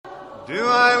Do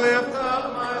I lift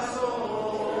up my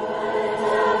soul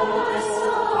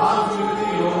unto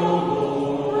thee, O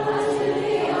Lord?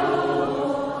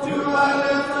 Do I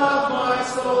lift up my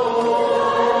soul?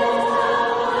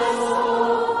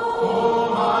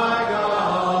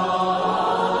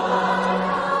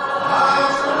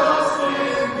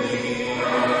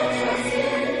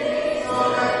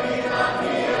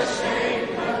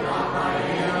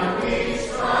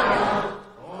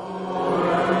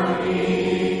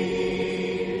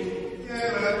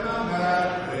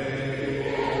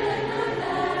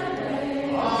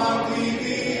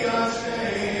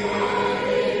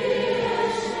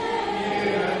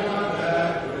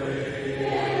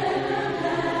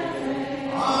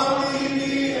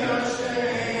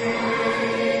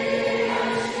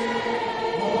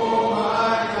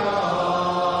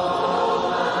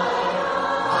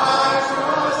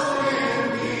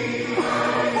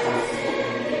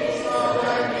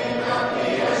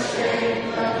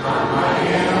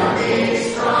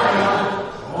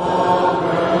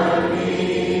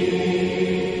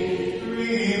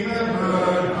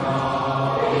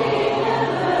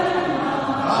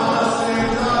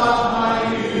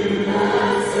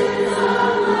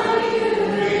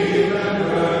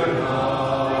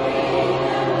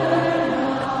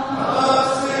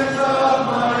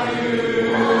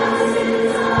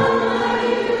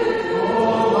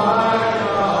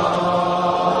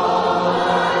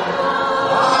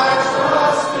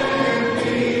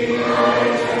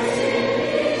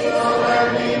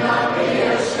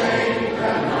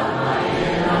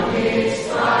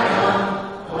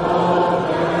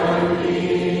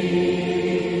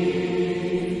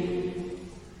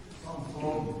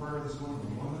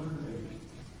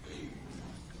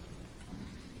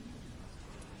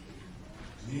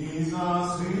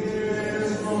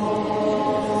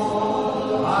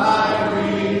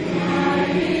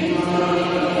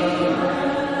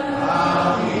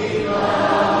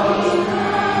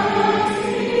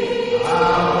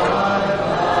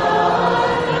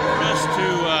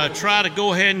 Try to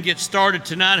go ahead and get started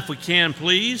tonight if we can,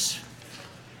 please.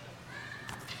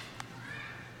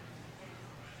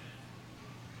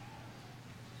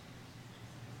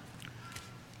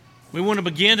 We want to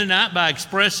begin tonight by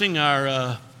expressing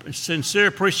our sincere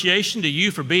appreciation to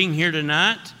you for being here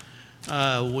tonight.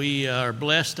 We are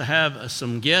blessed to have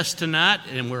some guests tonight,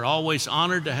 and we're always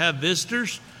honored to have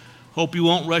visitors. Hope you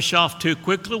won't rush off too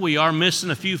quickly. We are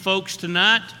missing a few folks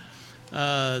tonight.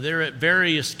 They're at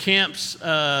various camps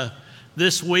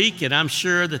this week, and I'm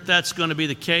sure that that's going to be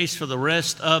the case for the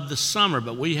rest of the summer.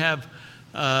 But we have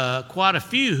quite a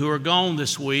few who are gone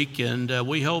this week, and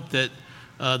we hope that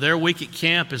their week at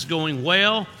camp is going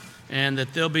well and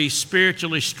that they'll be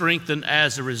spiritually strengthened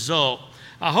as a result.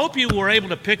 I hope you were able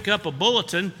to pick up a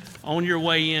bulletin on your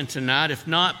way in tonight. If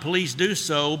not, please do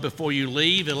so before you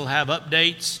leave. It'll have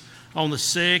updates on the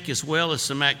sick as well as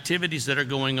some activities that are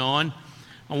going on.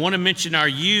 I want to mention our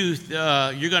youth.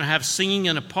 You're going to have singing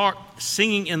in the park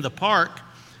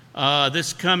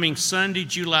this coming Sunday,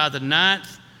 July the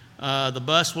 9th. The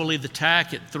bus will leave the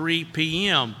TAC at 3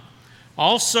 p.m.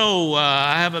 Also,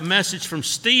 I have a message from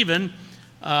Stephen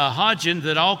Hodgin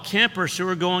that all campers who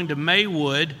are going to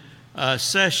Maywood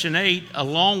Session 8,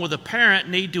 along with a parent,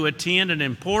 need to attend an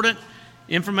important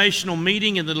informational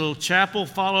meeting in the little chapel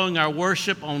following our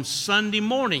worship on Sunday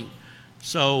morning.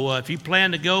 So if you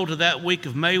plan to go to that week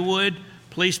of Maywood,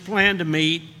 please plan to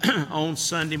meet on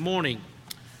Sunday morning.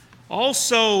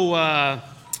 Also, I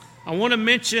want to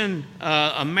mention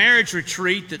a marriage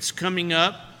retreat that's coming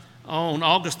up on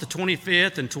August the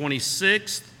 25th and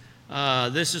 26th.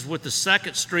 This is with the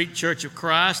 2nd Street Church of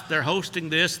Christ. They're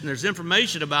hosting this, and there's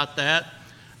information about that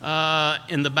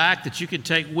in the back that you can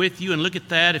take with you and look at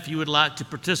that if you would like to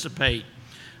participate.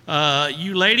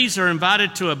 You ladies are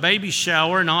invited to a baby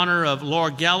shower in honor of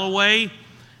Laura Galloway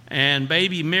and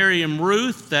baby Miriam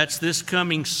Ruth. That's this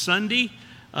coming Sunday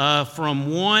from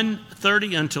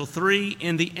 1:30 until 3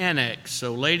 in the annex.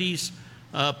 So ladies,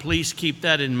 please keep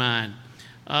that in mind.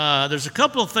 There's a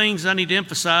couple of things I need to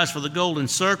emphasize for the Golden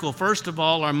Circle. First of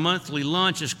all, our monthly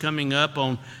lunch is coming up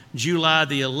on July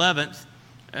the 11th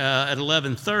at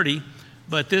 11:30.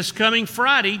 But this coming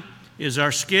Friday is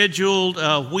our scheduled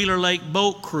Wheeler Lake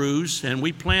boat cruise, and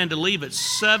we plan to leave at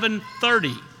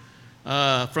 7:30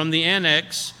 from the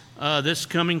annex this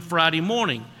coming Friday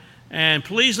morning. And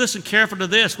please listen carefully to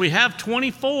this. We have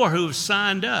 24 who have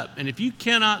signed up, and if you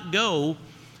cannot go,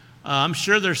 I'm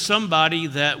sure there's somebody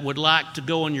that would like to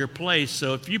go in your place.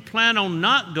 So if you plan on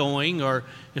not going, or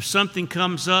if something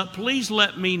comes up, please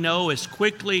let me know as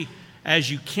quickly as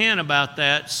you can about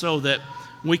that so that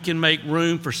we can make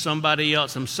room for somebody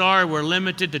else. I'm sorry, we're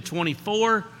limited to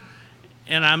 24,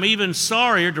 And I'm even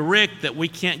sorrier to Rick that we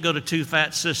can't go to Two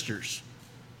Fat Sisters.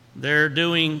 They're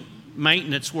doing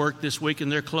maintenance work this week and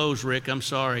they're closed, Rick. I'm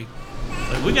sorry.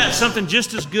 But we got something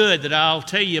just as good that I'll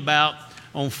tell you about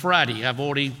on Friday. I've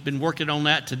already been working on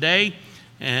that today,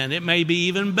 and it may be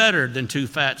even better than Two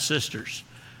Fat Sisters.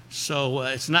 So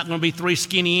it's not going to be Three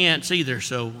Skinny Ants either,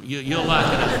 so you'll like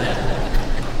it.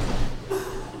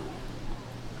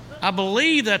 I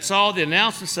believe that's all the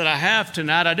announcements that I have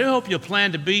tonight. I do hope you'll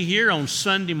plan to be here on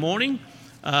Sunday morning.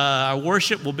 Our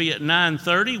worship will be at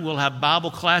 9:30. We'll have Bible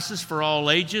classes for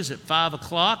all ages at 5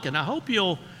 o'clock, and I hope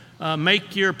you'll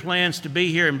make your plans to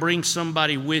be here and bring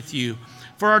somebody with you.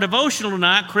 For our devotional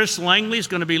tonight, Chris Langley is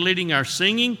going to be leading our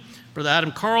singing. Brother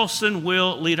Adam Carlson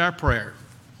will lead our prayer.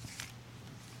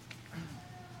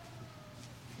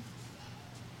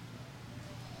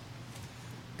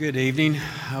 Good evening.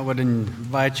 I would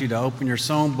invite you to open your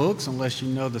song books unless you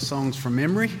know the songs from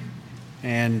memory.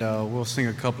 And we'll sing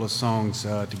a couple of songs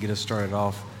to get us started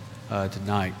off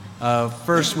tonight.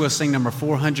 First, we'll sing number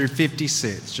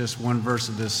 456, just one verse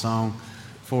of this song,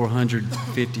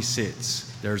 456.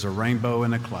 There's a rainbow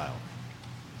in a cloud.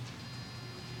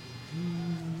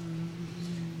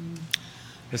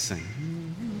 Let's sing.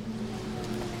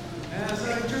 As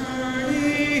I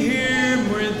journey here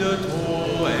with the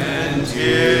toil and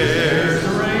tears, a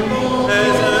rainbow,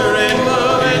 there's a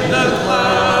rainbow in the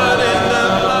cloud,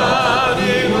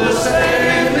 it will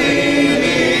save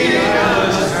me out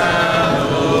of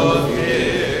time of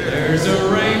fear. There's a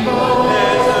rainbow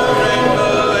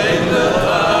in the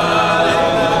cloud,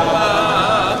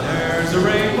 there's a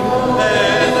rainbow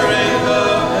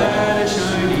that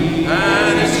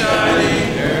is shining,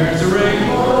 there's a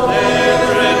rainbow in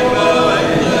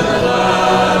the cloud,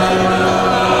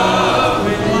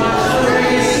 when life's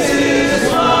race is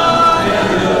won and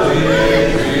the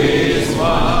victory is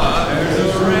won. There's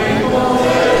a rainbow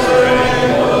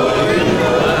in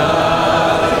the cloud.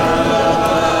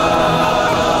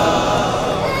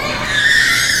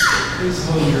 Please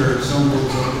hold your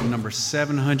songbooks open. Number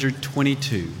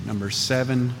 722. Number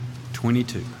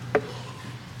 722.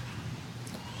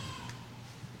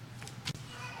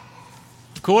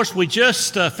 Of course, we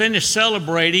just finished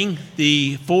celebrating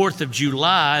the 4th of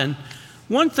July, and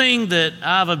one thing that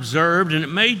I've observed, and it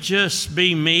may just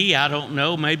be me, I don't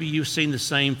know, maybe you've seen the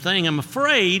same thing. I'm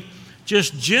afraid,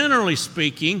 just generally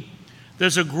speaking,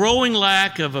 there's a growing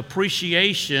lack of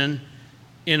appreciation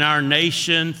in our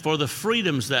nation for the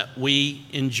freedoms that we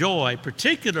enjoy,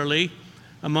 particularly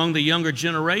among the younger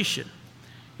generation.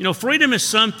 You know, freedom is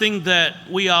something that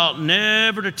we ought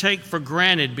never to take for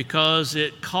granted because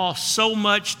it costs so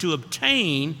much to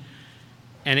obtain,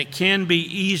 and it can be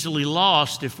easily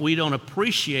lost if we don't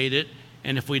appreciate it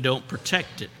and if we don't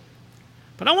protect it.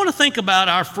 But I want to think about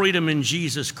our freedom in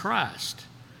Jesus Christ.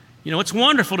 You know, it's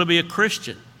wonderful to be a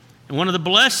Christian. And one of the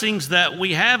blessings that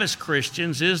we have as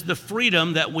Christians is the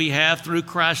freedom that we have through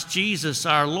Christ Jesus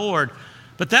our Lord.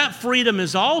 But that freedom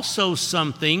is also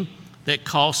something that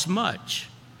costs much.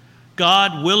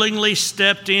 God willingly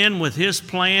stepped in with His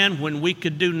plan when we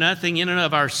could do nothing in and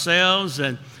of ourselves,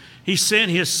 and He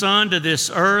sent His Son to this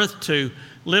earth to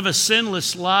live a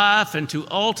sinless life and to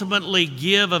ultimately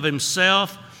give of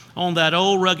Himself on that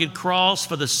old rugged cross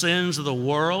for the sins of the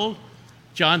world.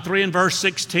 John 3 and verse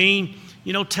 16,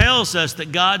 tells us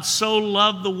that God so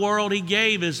loved the world He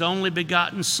gave His only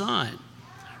begotten Son.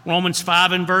 Romans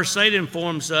 5 and verse 8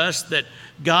 informs us that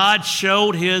God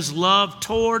showed His love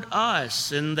toward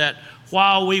us, and that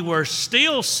while we were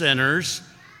still sinners,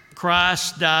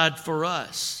 Christ died for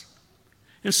us.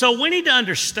 And so we need to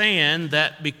understand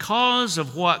that because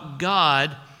of what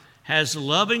God has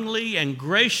lovingly and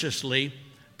graciously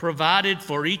provided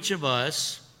for each of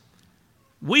us,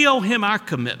 we owe Him our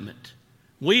commitment.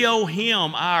 We owe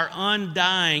Him our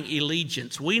undying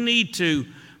allegiance. We need to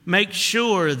make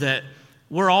sure that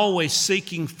we're always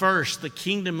seeking first the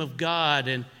kingdom of God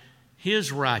and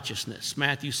His righteousness,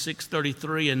 Matthew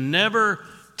 6:33, and never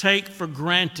take for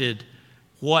granted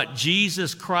what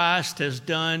Jesus Christ has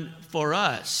done for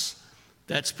us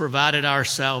that's provided our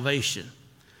salvation.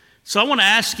 So I want to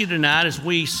ask you tonight as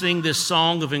we sing this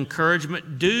song of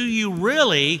encouragement, do you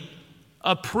really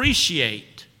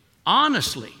appreciate,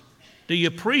 honestly, do you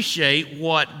appreciate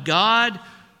what God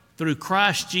through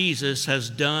Christ Jesus has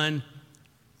done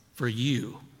for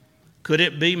you? Could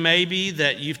it be maybe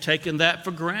that you've taken that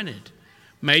for granted?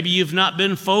 Maybe you've not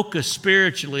been focused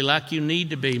spiritually like you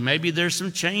need to be. Maybe there's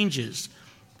some changes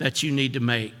that you need to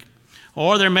make.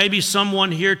 Or there may be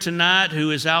someone here tonight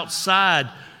who is outside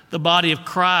the body of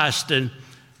Christ, and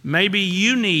maybe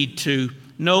you need to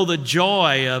know the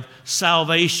joy of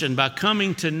salvation by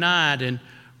coming tonight and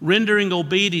rendering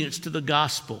obedience to the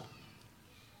gospel.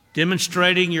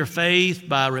 demonstrating your faith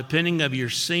by repenting of your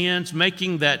sins,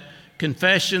 making that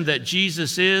confession that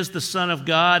Jesus is the Son of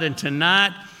God, and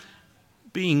tonight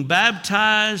being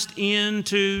baptized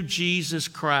into Jesus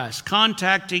Christ,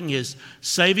 contacting his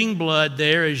saving blood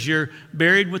there as you're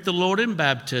buried with the Lord in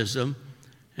baptism.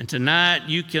 And tonight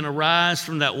you can arise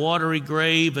from that watery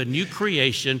grave, a new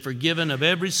creation, forgiven of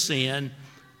every sin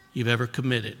you've ever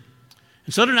committed.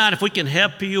 And so tonight, if we can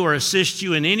help you or assist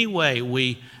you in any way,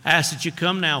 we ask that you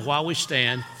come now while we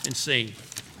stand and sing.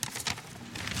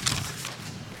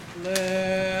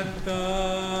 Let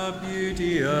the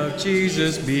beauty of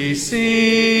Jesus be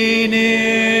seen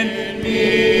in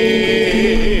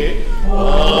me.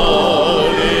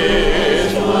 All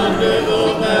his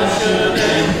wonderful passion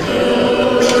and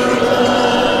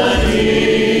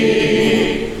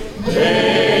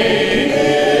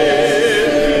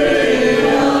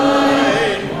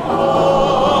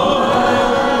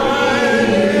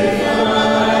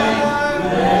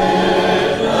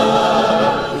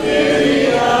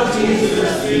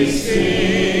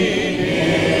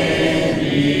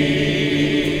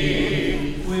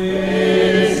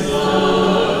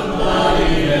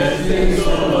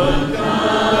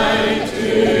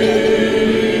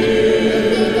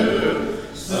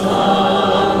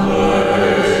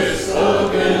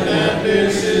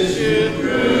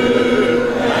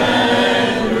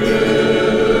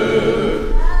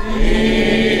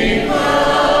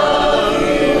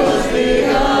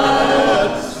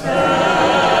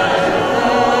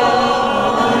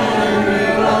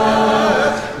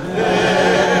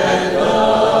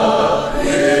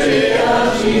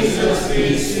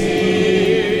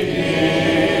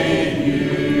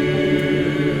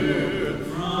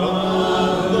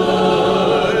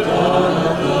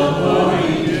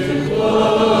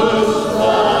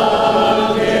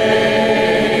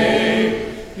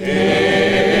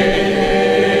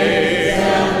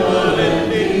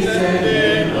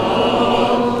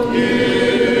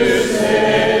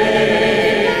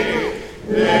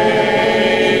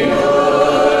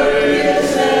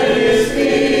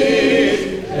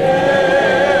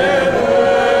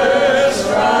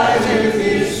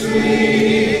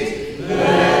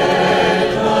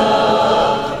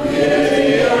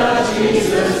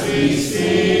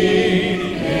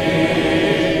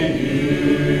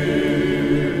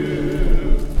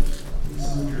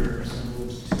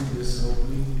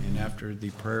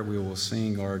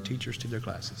teachers to their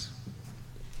classes.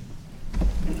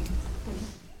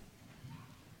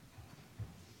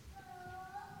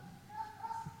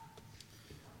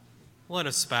 Let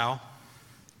us bow.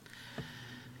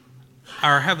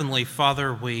 Our Heavenly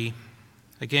Father, we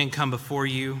again come before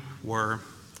you. We're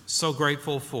so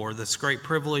grateful for this great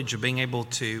privilege of being able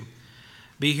to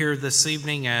be here this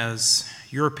evening as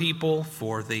your people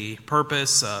for the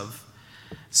purpose of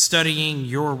studying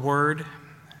your word.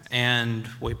 And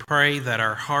we pray that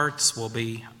our hearts will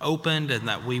be opened and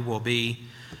that we will be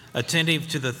attentive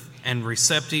to and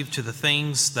receptive to the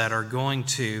things that are going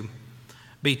to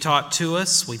be taught to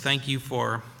us. We thank you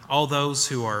for all those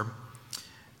who are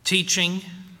teaching,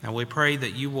 and we pray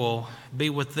that you will be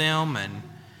with them and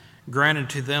grant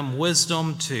unto them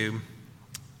wisdom to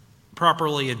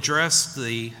properly address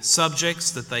the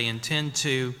subjects that they intend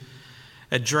to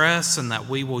address, and that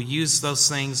we will use those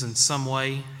things in some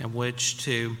way in which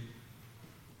to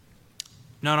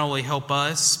not only help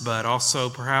us, but also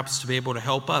perhaps to be able to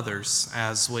help others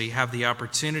as we have the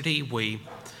opportunity. We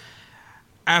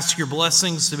ask your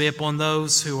blessings to be upon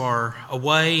those who are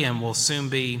away and will soon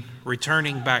be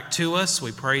returning back to us.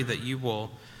 We pray that you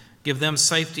will give them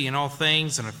safety in all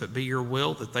things, and if it be your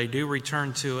will that they do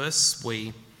return to us.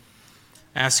 We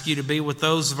ask you to be with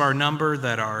those of our number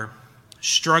that are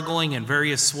struggling in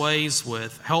various ways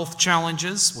with health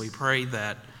challenges. We pray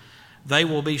that they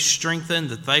will be strengthened,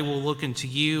 that they will look into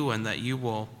you, and that you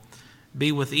will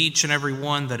be with each and every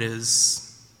one that is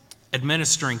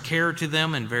administering care to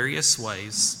them in various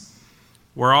ways.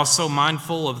 We're also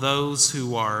mindful of those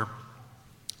who are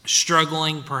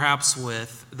struggling perhaps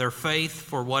with their faith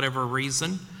for whatever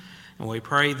reason, and we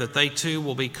pray that they too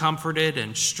will be comforted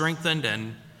and strengthened,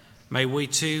 and may we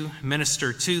too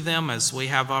minister to them as we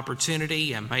have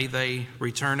opportunity, and may they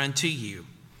return unto you.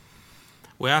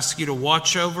 We ask you to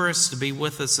watch over us, to be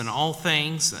with us in all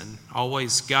things, and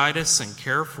always guide us and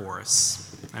care for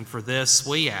us. And for this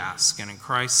we ask, and in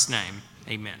Christ's name,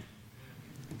 amen.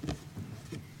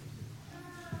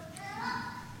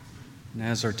 And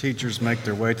as our teachers make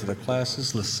their way to the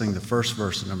classes, let's sing the first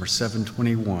verse of number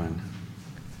 721.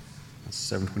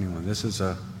 721. This is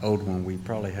an old one we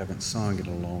probably haven't sung in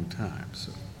a long time.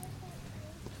 So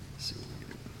let's see what we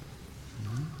can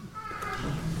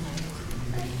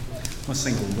do. Let's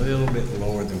sing a little bit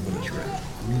lower than what it's written.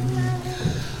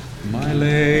 My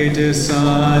latest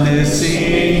son is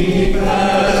singing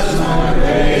fast, my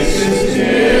race is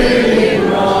nearly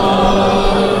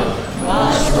run.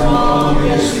 My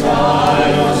strongest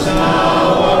trials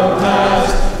now are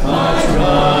past, my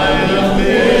triumph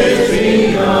is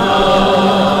begun.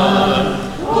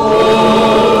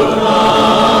 Oh,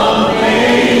 come,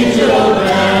 angel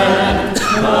band,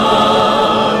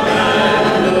 come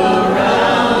and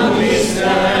around me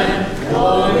stand.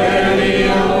 Already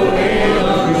awake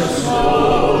on the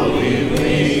slowly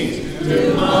wings to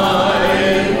my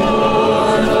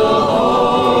immortal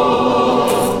home.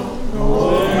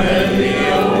 Already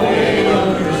awake on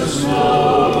the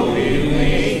slowly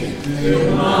wings to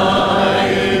my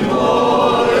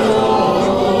immortal home.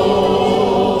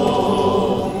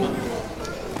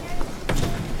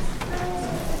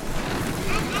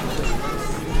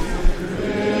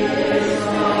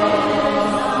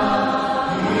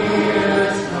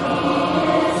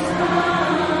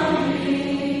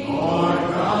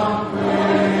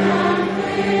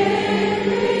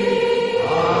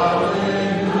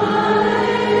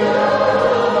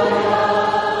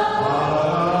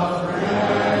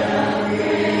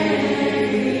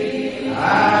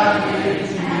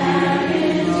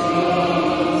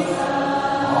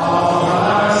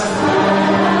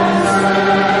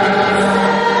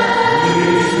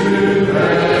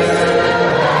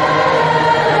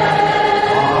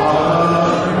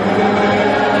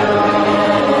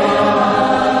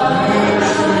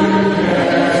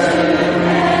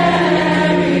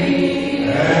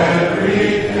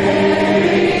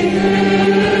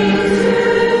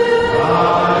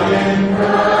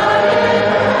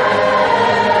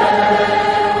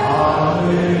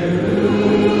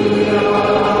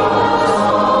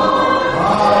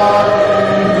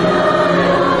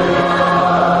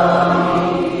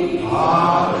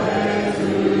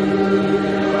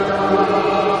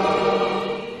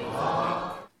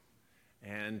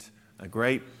 And a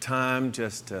great time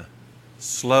just to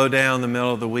slow down the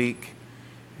middle of the week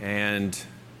and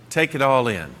take it all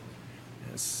in.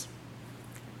 Yes.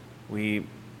 We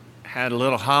had a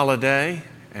little holiday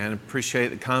and appreciate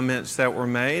the comments that were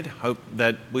made. Hope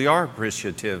that we are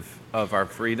appreciative of our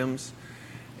freedoms,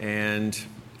 and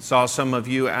saw some of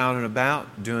you out and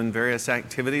about doing various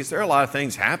activities. There are a lot of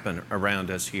things happen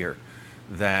around us here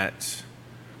that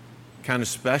kind of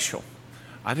special.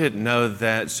 I didn't know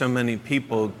that so many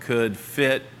people could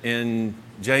fit in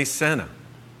J Sena.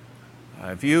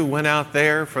 If you went out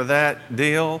there for that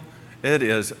deal, it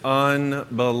is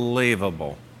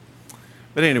unbelievable.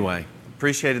 But anyway,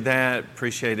 appreciated that,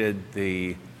 appreciated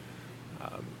the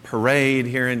parade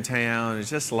here in town. It's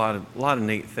just a lot of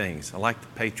neat things. I like the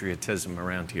patriotism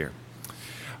around here.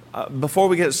 Before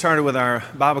we get started with our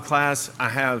Bible class, I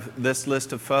have this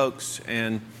list of folks,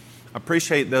 and I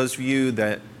appreciate those of you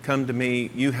that come to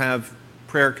me. You have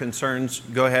prayer concerns,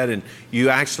 go ahead and you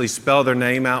actually spell their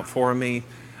name out for me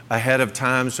ahead of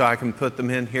time so I can put them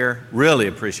in here. Really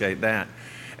appreciate that.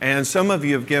 And some of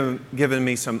you have given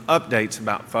me some updates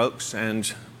about folks,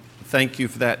 and thank you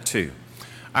for that too.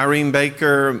 Irene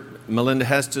Baker, Melinda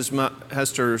Hester's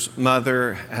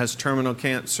mother, has terminal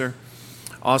cancer.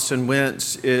 Austin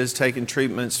Wentz is taking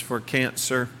treatments for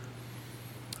cancer.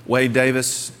 Wade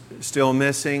Davis still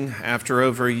missing after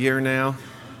over a year now.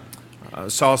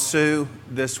 Saw Sue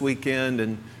this weekend,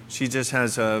 and she just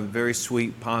has a very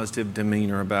sweet, positive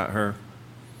demeanor about her.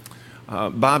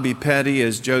 Bobby Petty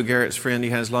is Joe Garrett's friend. He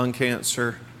has lung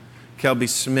cancer. Kelby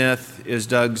Smith is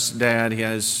Doug's dad. He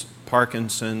has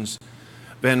Parkinson's.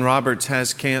 Ben Roberts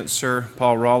has cancer.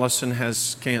 Paul Rollison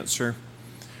has cancer.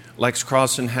 Lex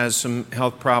Crossan has some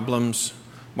health problems.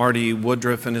 Marty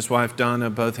Woodruff and his wife Donna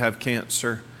both have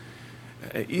cancer.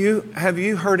 Have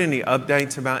you heard any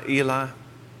updates about Eli?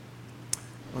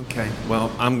 Okay,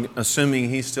 well, I'm assuming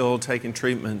he's still taking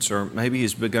treatments, or maybe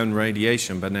he's begun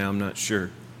radiation, but now I'm not sure.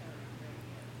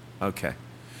 Okay.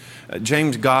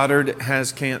 James Goddard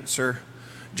has cancer.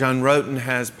 John Roten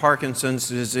has Parkinson's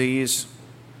disease.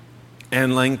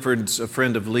 Ann Langford's a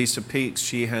friend of Lisa Peaks.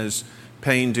 She has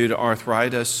pain due to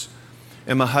arthritis.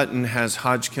 Emma Hutton has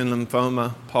Hodgkin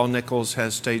lymphoma. Paul Nichols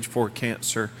has stage 4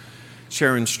 cancer.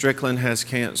 Sharon Strickland has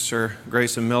cancer.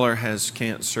 Grayson Miller has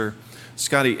cancer.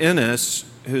 Scotty Ennis,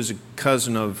 who's a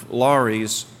cousin of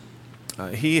Laurie's,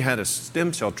 he had a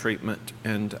stem cell treatment,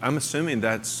 and I'm assuming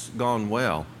that's gone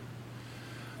well.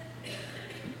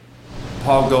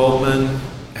 Paul Goldman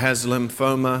has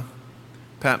lymphoma.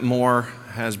 Pat Moore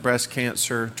has breast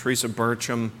cancer. Teresa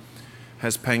Burcham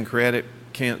has pancreatic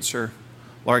cancer.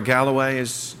 Laura Galloway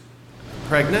is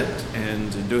pregnant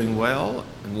and doing well.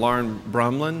 And Lauren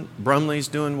Brumley's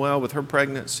doing well with her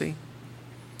pregnancy.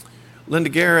 Linda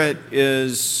Garrett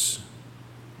is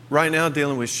right now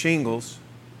dealing with shingles,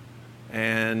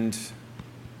 and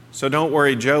so don't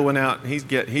worry, Joe went out and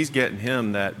he's getting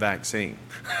him that vaccine.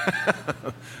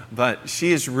 But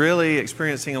she is really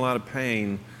experiencing a lot of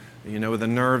pain, with the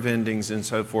nerve endings and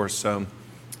so forth. So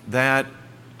that,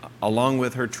 along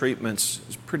with her treatments,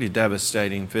 is pretty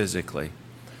devastating physically.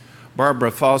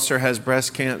 Barbara Foster has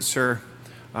breast cancer.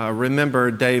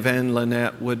 Remember Dave and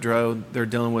Lynette Woodrow, they're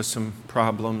dealing with some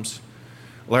problems.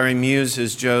 Larry Muse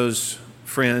is Joe's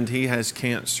friend. He has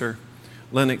cancer.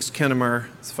 Lennox Kinnemer,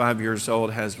 5 years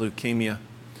old, has leukemia.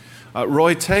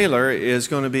 Roy Taylor is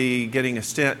going to be getting a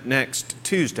stent next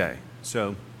Tuesday.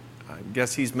 So I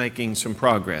guess he's making some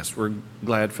progress. We're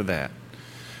glad for that.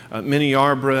 Minnie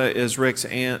Yarborough is Rick's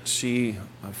aunt. She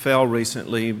fell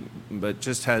recently, but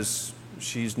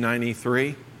she's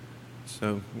 93.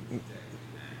 So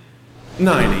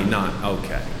 90, not,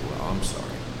 okay. Well, I'm sorry.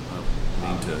 I don't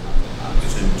mean to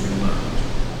assume too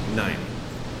much. 90.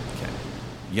 Okay.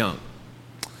 Young.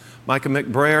 Micah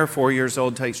McBrayer, 4 years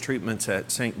old, takes treatments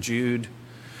at St. Jude.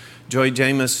 Joey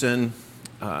Jameson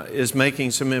is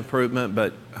making some improvement,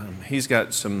 but he's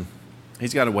got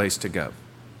a ways to go.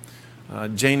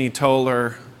 Janie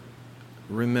Toller,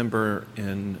 remember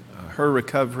in her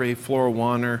recovery. Flora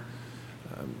Warner,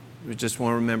 we just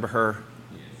want to remember her.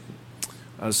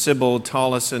 Sybil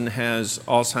Tollison has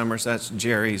Alzheimer's. That's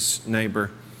Jerry's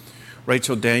neighbor.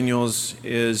 Rachel Daniels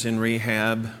is in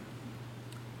rehab.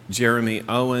 Jeremy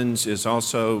Owens is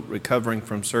also recovering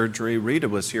from surgery. Rita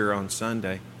was here on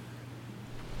Sunday.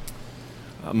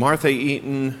 Martha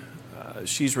Eaton,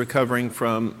 she's recovering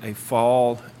from a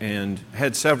fall and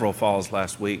had several falls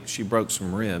last week. She broke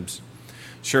some ribs.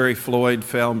 Sherry Floyd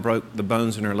fell and broke the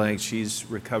bones in her leg. She's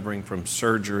recovering from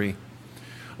surgery.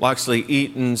 Loxley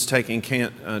Eaton's taking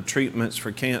treatments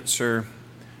for cancer.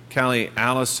 Callie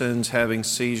Allison's having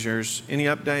seizures. Any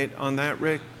update on that,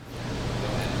 Rick?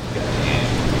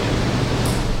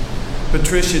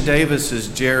 Patricia Davis is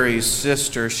Jerry's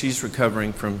sister. She's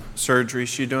recovering from surgery.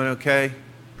 She doing okay?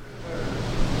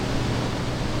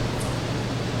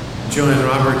 Joanne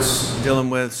Roberts dealing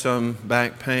with some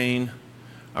back pain.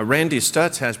 Randy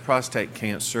Stutz has prostate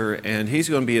cancer, and he's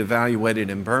going to be evaluated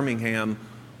in Birmingham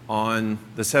on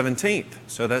the 17th.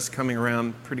 So that's coming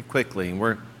around pretty quickly, and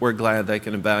we're glad they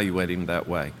can evaluate him that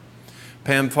way.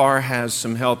 Pam Farr has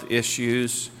some health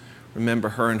issues. Remember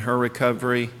her and her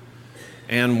recovery.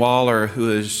 Ann Waller, who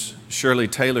is Shirley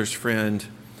Taylor's friend,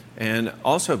 and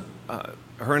also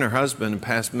her and her husband,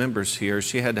 past members here,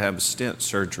 she had to have a stent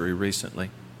surgery recently.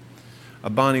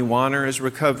 Bonnie Warner is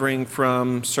recovering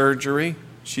from surgery.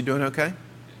 She doing okay?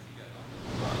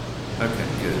 Okay,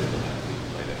 good.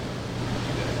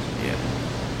 Yeah.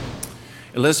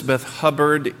 Elizabeth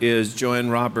Hubbard is Joanne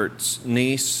Roberts'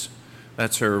 niece.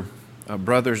 That's her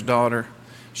brother's daughter.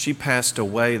 She passed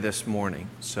away this morning,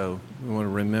 so we want to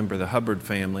remember the Hubbard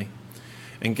family.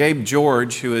 And Gabe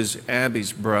George, who is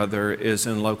Abby's brother, is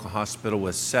in local hospital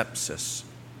with sepsis.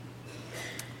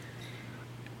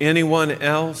 Anyone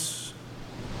else?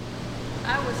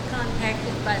 I was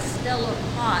contacted by Stella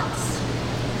Potts.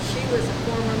 She was a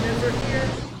former member here,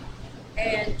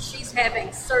 and she's having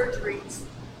surgeries,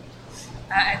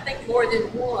 I think more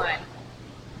than one,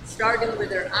 starting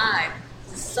with her eye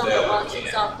this summer while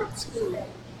she's off from school.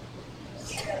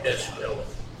 Yes, Stella.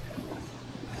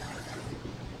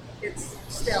 It's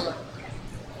Stella.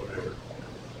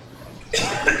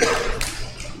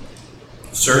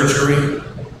 Surgery?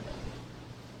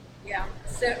 Yeah,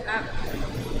 so,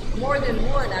 more than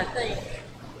one, I think,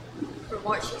 from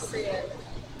what she said.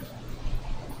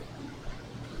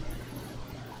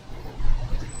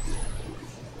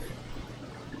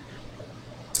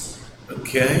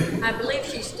 Okay. I believe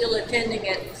she's still attending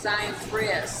at Zion's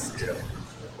Rest. Yeah.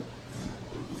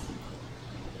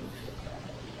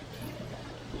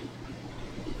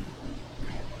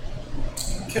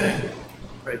 Okay.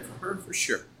 Pray for her for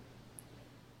sure.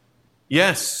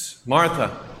 Yes,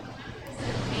 Martha.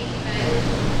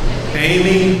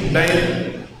 Amy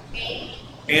Bailey.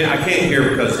 And I can't hear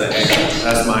because of the echo.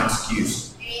 That's my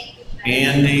excuse.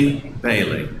 Andy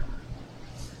Bailey.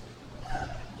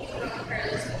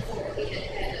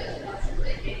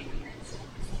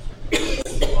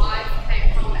 His wife came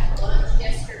home at lunch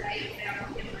yesterday and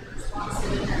found him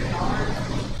unresponsive in her yard,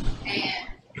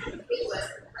 and he was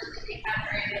completely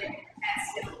dehydrated and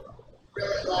potassium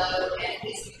really low, and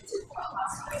he's been to the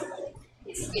hospital.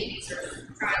 His kidneys are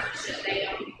trying to shut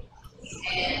down,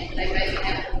 and they may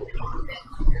have a little bit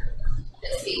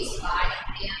that he's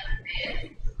fighting them, and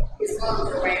his lungs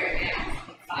are wearing out.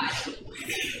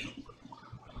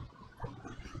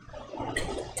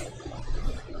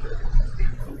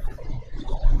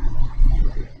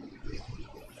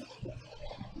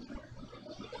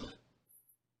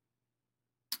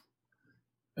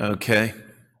 Okay.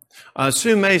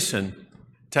 Sue Mason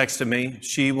texted me.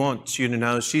 She wants you to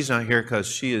know she's not here because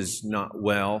she is not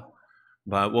well,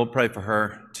 but we'll pray for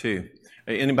her too.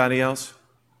 Anybody else?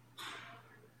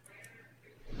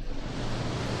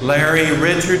 Larry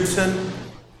Richardson.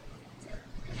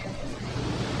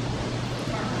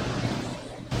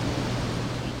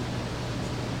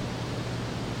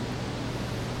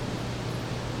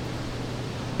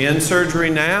 In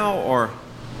surgery now, or?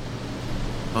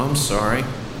 I'm sorry.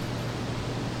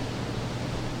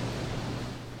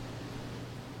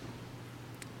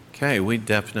 Okay, we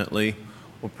definitely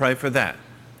will pray for that.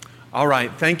 All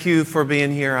right, thank you for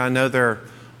being here. I know there are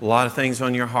a lot of things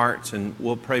on your hearts, and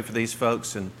we'll pray for these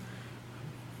folks. And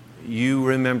you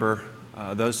remember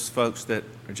those folks that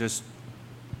are just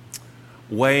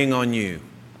weighing on you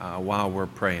while we're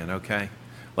praying, okay?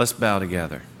 Let's bow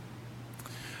together.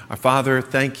 Our Father,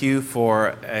 thank you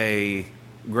for a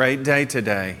great day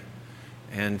today,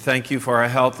 and thank you for our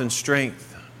health and strength.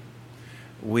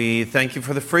 We thank you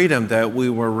for the freedom that we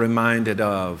were reminded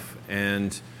of,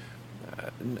 and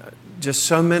just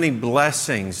so many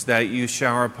blessings that you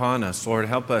shower upon us. Lord,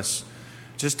 help us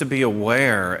just to be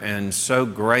aware and so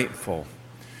grateful.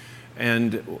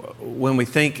 And when we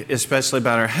think especially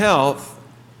about our health,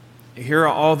 here are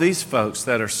all these folks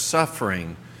that are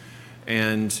suffering,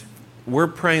 and we're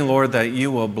praying, Lord, that you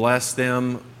will bless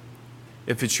them.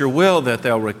 If it's your will, that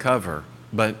they'll recover.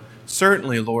 But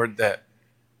certainly, Lord, that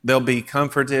they'll be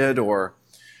comforted or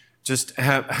just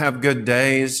have good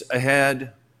days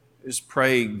ahead. Just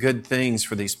pray good things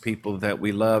for these people that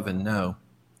we love and know.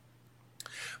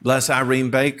 Bless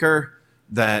Irene Baker,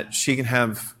 that she can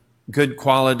have good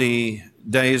quality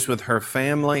days with her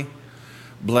family.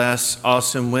 Bless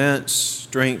Austin Wentz,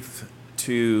 strength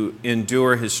to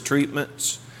endure his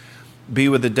treatments. Be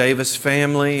with the Davis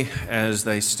family as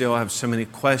they still have so many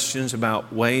questions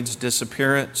about Wade's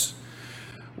disappearance.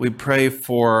 We pray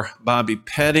for Bobby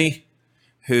Petty,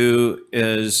 who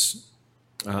is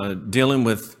dealing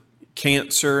with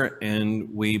cancer,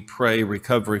 and we pray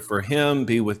recovery for him.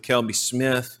 Be with Kelby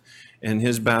Smith in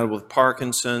his battle with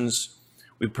Parkinson's.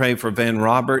 We pray for Van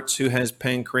Roberts, who has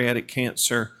pancreatic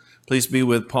cancer. Please be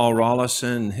with Paul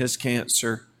Rollison and his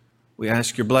cancer. We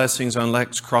ask your blessings on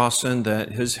Lex Crossan,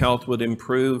 that his health would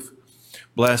improve.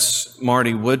 Bless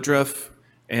Marty Woodruff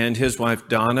and his wife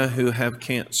Donna, who have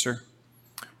cancer.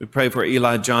 We pray for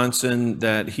Eli Johnson,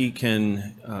 that he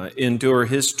can endure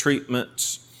his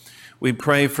treatments. We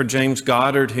pray for James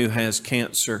Goddard, who has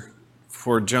cancer,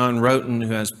 for John Roten,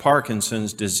 who has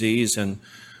Parkinson's disease. And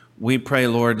we pray,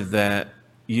 Lord, that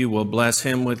you will bless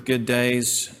him with good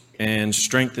days and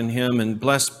strengthen him, and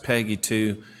bless Peggy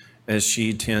too, as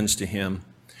she tends to him.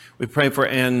 We pray for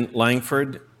Ann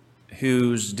Langford,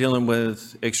 who's dealing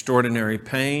with extraordinary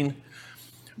pain.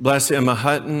 Bless Emma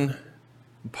Hutton,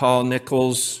 Paul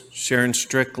Nichols, Sharon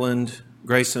Strickland,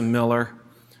 Grayson Miller,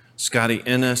 Scotty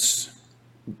Ennis,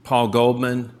 Paul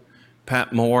Goldman,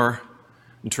 Pat Moore,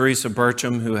 and Teresa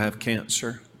Burcham, who have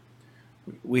cancer.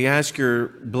 We ask your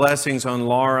blessings on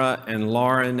Laura and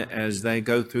Lauren as they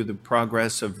go through the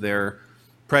progress of their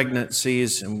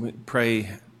pregnancies, and we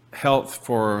pray health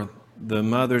for the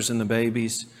mothers and the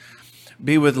babies.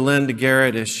 Be with Linda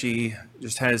Garrett as she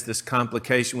just has this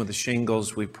complication with the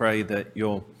shingles. We pray that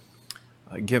you'll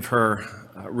give her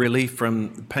relief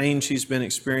from the pain she's been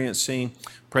experiencing.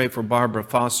 Pray for Barbara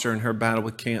Foster and her battle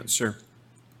with cancer.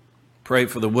 Pray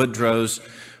for the Woodrows,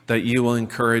 that you will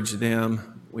encourage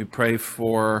them. We pray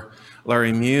for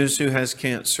Larry Muse, who has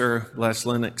cancer. Bless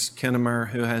Lennox Kinnemer,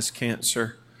 who has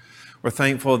cancer. We're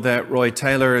thankful that Roy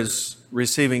Taylor is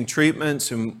receiving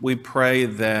treatments, and we pray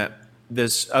that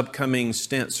this upcoming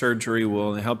stent surgery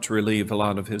will help to relieve a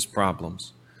lot of his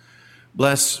problems.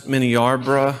 Bless Minnie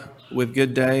Yarbrough with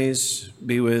good days.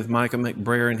 Be with Micah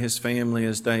McBrayer and his family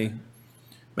as they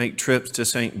make trips to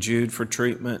St. Jude for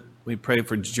treatment. We pray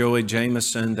for Joey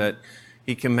Jameson, that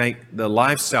he can make the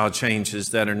lifestyle changes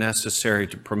that are necessary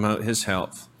to promote his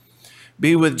health.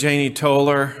 Be with Janie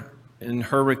Toller in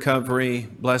her recovery.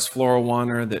 Bless Flora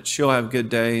Warner, that she'll have good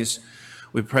days.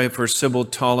 We pray for Sybil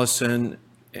Tollison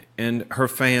and her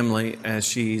family as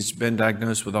she's been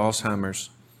diagnosed with Alzheimer's.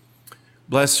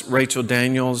 Bless Rachel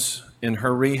Daniels in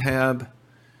her rehab.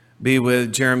 Be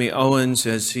with Jeremy Owens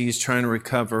as he's trying to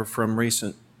recover from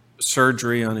recent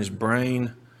surgery on his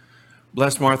brain.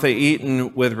 Bless Martha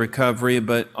Eaton with recovery,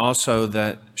 but also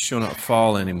that she'll not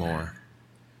fall anymore.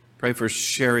 Pray for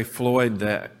Sherry Floyd,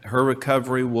 that her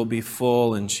recovery will be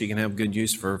full and she can have good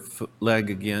use for her leg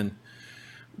again.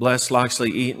 Bless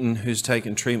Loxley Eaton, who's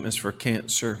taken treatments for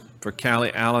cancer. For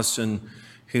Callie Allison,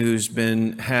 who's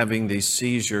been having these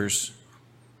seizures.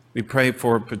 We pray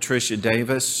for Patricia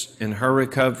Davis in her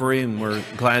recovery, and we're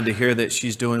glad to hear that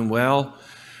she's doing well.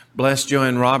 Bless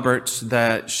Joanne Roberts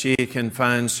that she can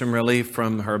find some relief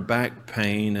from her back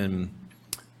pain, and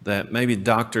that maybe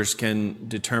doctors can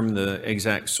determine the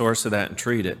exact source of that and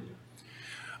treat it.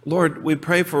 Lord, we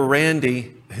pray for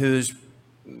Randy, who's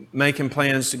making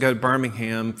plans to go to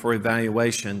Birmingham for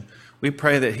evaluation. We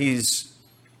pray that he's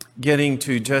getting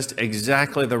to just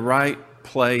exactly the right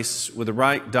place with the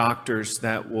right doctors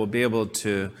that will be able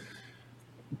to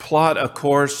plot a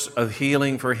course of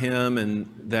healing for him, and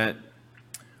that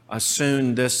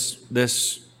soon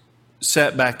this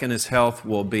setback in his health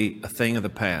will be a thing of the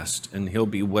past and he'll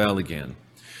be well again.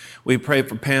 We pray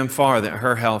for Pam Farr that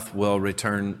her health will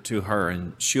return to her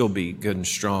and she'll be good and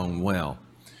strong and well.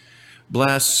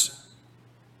 Bless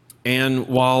Ann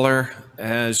Waller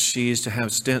as she's to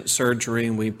have stent surgery,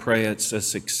 and we pray it's a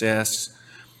success.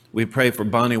 We pray for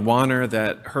Bonnie Warner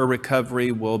that her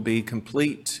recovery will be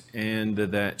complete and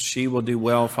that she will do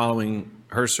well following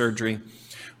her surgery.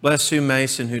 Bless Sue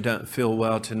Mason, who doesn't feel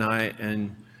well tonight,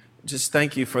 and just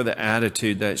thank you for the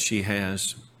attitude that she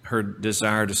has, her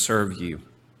desire to serve you.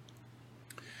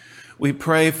 We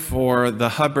pray for the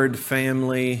Hubbard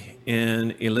family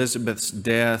in Elizabeth's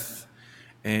death,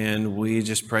 and we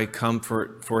just pray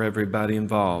comfort for everybody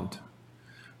involved.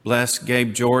 Bless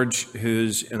Gabe George,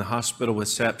 who's in the hospital with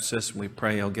sepsis. We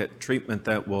pray he'll get treatment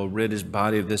that will rid his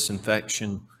body of this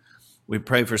infection. We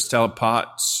pray for Stella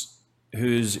Potts,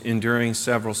 who's enduring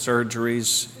several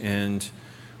surgeries, and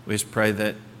we just pray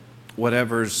that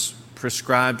whatever's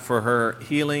prescribed for her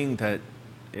healing, that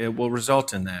it will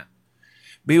result in that.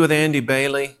 Be with Andy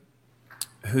Bailey,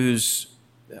 who's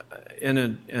in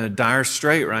a dire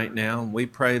strait right now. We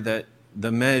pray that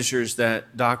the measures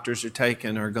that doctors are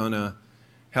taking are going to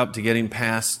help to get him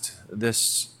past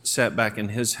this setback in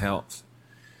his health.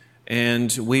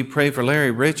 And we pray for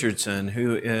Larry Richardson,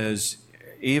 who is,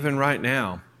 even right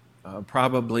now,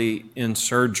 probably in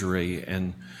surgery,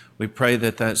 and we pray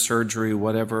that that surgery,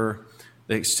 whatever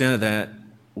the extent of that,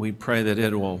 we pray that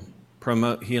it will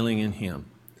promote healing in him.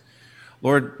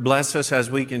 Lord, bless us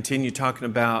as we continue talking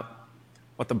about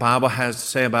what the Bible has to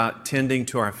say about tending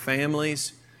to our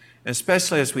families,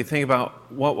 especially as we think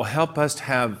about what will help us to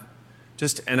have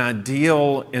just an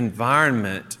ideal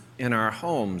environment in our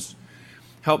homes.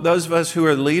 Help those of us who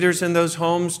are leaders in those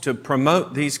homes to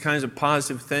promote these kinds of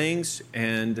positive things,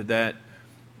 and that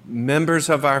members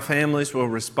of our families will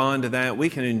respond to that. We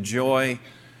can enjoy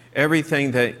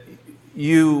everything that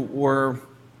you were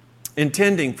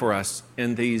intending for us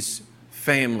in these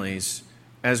families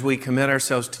as we commit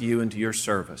ourselves to you and to your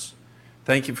service.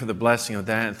 Thank you for the blessing of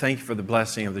that, and thank you for the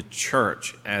blessing of the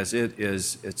church as it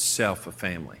is itself a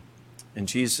family. In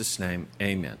Jesus' name,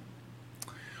 amen.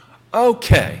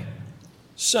 Okay.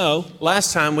 So,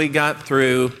 last time we got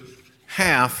through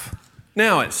half,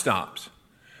 now it stops.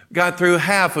 Got through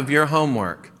half of your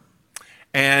homework.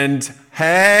 And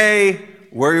hey,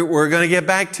 we're going to get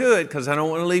back to it because I don't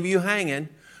want to leave you hanging.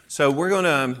 So we're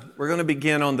going to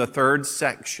begin on the third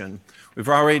section. We've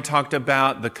already talked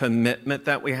about the commitment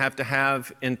that we have to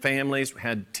have in families. We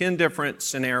had 10 different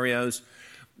scenarios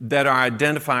that are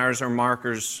identifiers or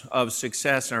markers of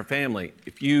success in our family.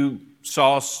 If you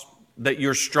saw that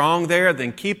you're strong there,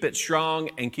 then keep it strong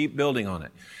and keep building on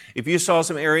it. If you saw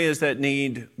some areas that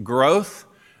need growth,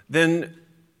 then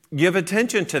give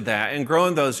attention to that and grow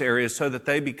in those areas so that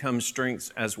they become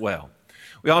strengths as well.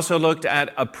 We also looked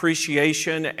at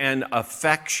appreciation and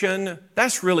affection.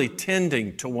 That's really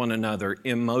tending to one another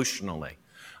emotionally.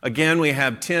 Again, we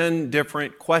have 10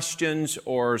 different questions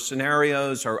or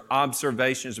scenarios or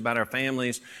observations about our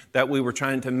families that we were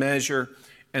trying to measure.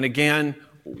 And again,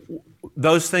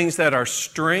 those things that are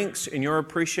strengths in your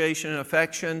appreciation and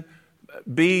affection,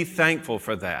 be thankful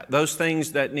for that. Those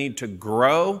things that need to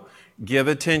grow, give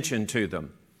attention to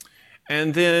them.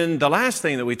 And then the last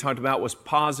thing that we talked about was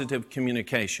positive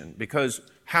communication, because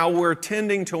how we're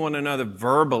tending to one another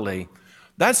verbally,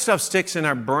 that stuff sticks in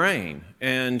our brain.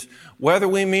 And whether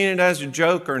we mean it as a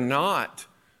joke or not,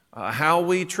 how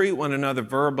we treat one another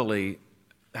verbally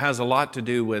has a lot to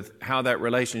do with how that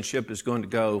relationship is going to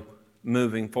go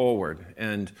moving forward.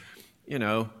 And, you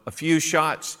know, a few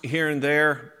shots here and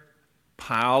there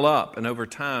pile up, and over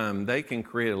time, they can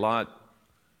create a lot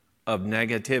of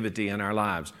negativity in our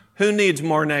lives. Who needs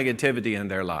more negativity in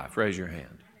their life? Raise your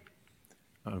hand.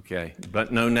 Okay,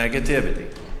 but no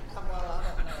negativity.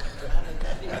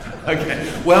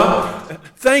 Okay, well,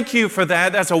 thank you for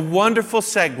that. That's a wonderful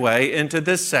segue into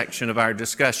this section of our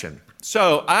discussion.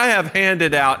 So I have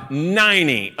handed out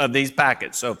 90 of these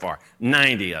packets so far,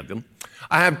 90 of them.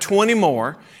 I have 20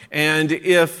 more. And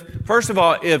first of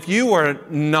all, if you are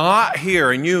not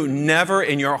here and you never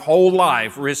in your whole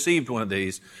life received one of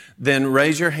these, then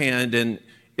raise your hand. And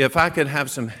if I could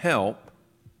have some help,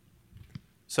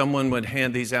 someone would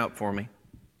hand these out for me.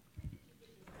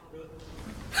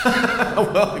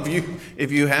 Well,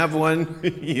 if you have one,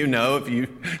 you know. If you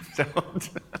don't,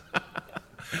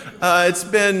 it's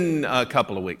been a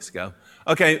couple of weeks ago.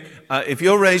 Okay, if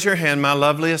you'll raise your hand, my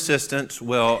lovely assistants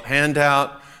will hand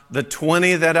out the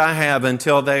 20 that I have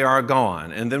until they are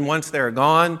gone. And then once they're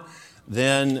gone,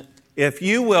 then if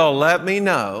you will let me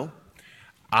know,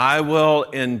 I will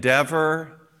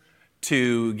endeavor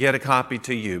to get a copy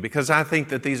to you because I think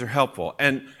that these are helpful.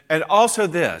 And also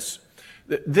this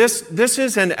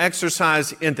is an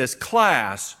exercise in this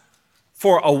class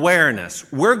for awareness.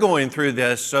 We're going through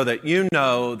this so that you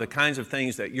know the kinds of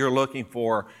things that you're looking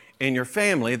for in your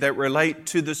family that relate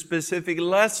to the specific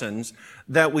lessons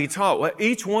that we taught. Well,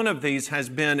 each one of these has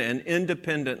been an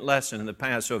independent lesson in the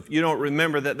past. So if you don't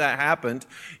remember that happened,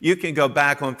 you can go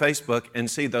back on Facebook and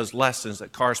see those lessons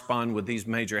that correspond with these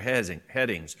major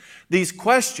headings. These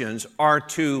questions are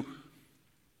to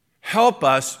help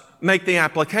us make the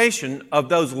application of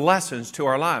those lessons to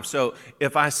our lives. So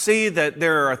if I see that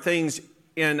there are things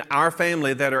in our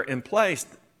family that are in place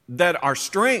that are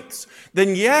strengths,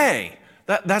 then yay.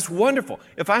 That's wonderful.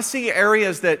 If I see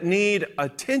areas that need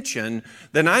attention,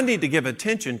 then I need to give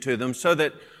attention to them so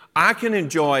that I can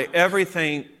enjoy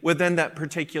everything within that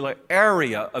particular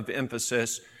area of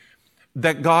emphasis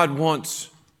that God wants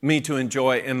me to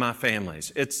enjoy in my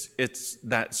families. It's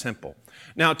that simple.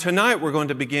 Now, tonight we're going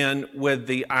to begin with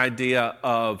the idea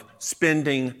of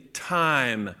spending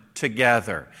time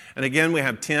together. And again, we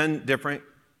have 10 different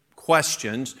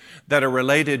questions that are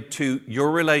related to your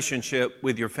relationship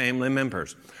with your family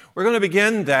members. We're going to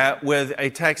begin that with a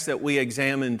text that we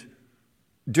examined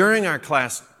during our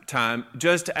class time,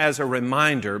 just as a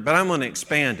reminder, but I'm going to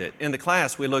expand it. In the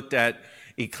class, we looked at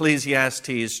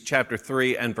Ecclesiastes chapter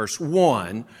 3 and verse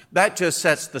 1. That just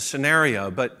sets the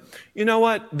scenario. But you know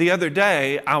what? The other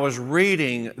day, I was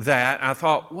reading that. I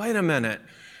thought, wait a minute.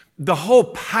 The whole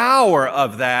power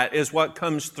of that is what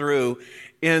comes through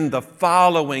in the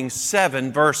following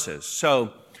 7 verses.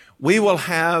 So we will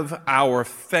have our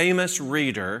famous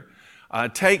reader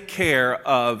take care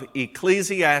of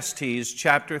Ecclesiastes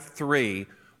chapter 3,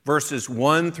 verses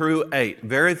 1 through 8.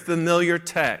 Very familiar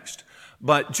text,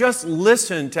 but just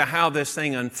listen to how this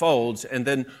thing unfolds, and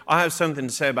then I'll have something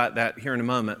to say about that here in a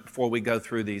moment before we go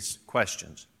through these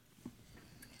questions.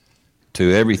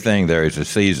 To everything there is a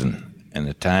season, and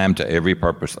a time to every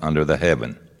purpose under the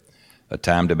heaven. A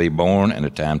time to be born and a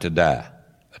time to die,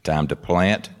 a time to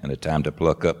plant and a time to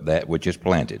pluck up that which is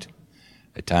planted,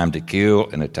 a time to kill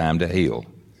and a time to heal,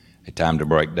 a time to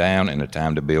break down and a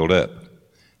time to build up,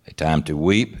 a time to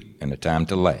weep and a time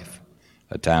to laugh,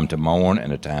 a time to mourn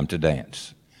and a time to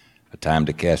dance, a time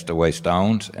to cast away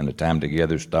stones and a time to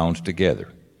gather stones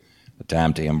together, a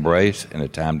time to embrace and a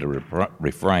time to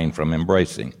refrain from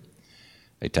embracing,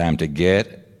 a time to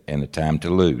get and a time to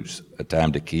lose, a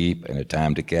time to keep and a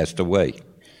time to cast away,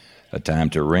 a time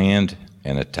to rend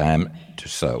and a time to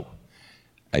sow,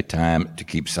 a time to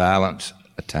keep silence,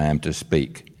 a time to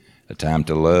speak, a time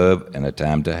to love and a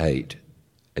time to hate,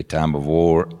 a time of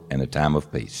war and a time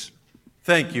of peace.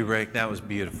 Thank you, Rick. That was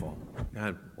beautiful.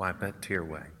 I'd wipe that tear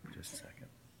away just a second.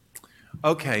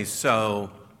 Okay, so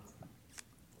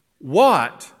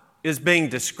what is being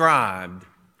described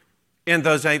in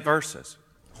those 8 verses?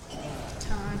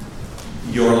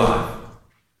 Your life.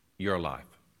 Your life.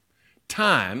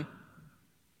 Time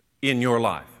in your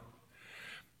life.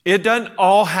 It doesn't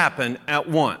all happen at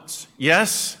once,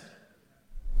 yes?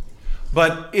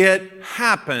 But it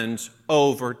happens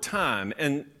over time.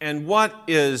 And what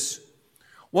is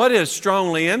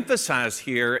strongly emphasized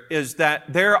here is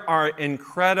that there are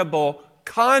incredible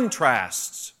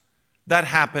contrasts that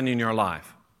happen in your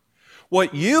life.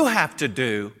 What you have to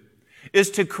do is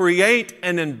to create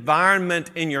an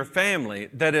environment in your family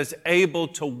that is able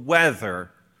to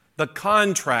weather the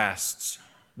contrasts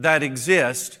that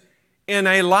exist in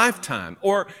a lifetime.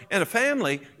 Or in a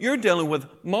family, you're dealing with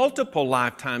multiple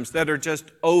lifetimes that are just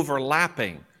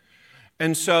overlapping.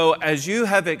 And so as you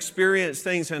have experienced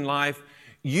things in life,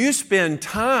 you spend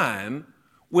time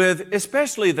with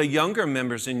especially the younger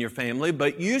members in your family,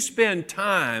 but you spend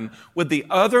time with the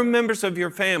other members of your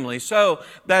family so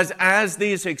that as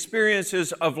these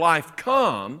experiences of life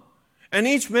come, and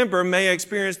each member may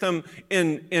experience them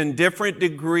in different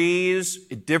degrees,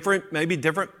 maybe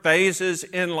different phases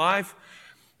in life,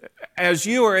 as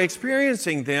you are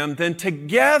experiencing them, then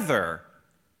together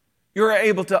you're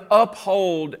able to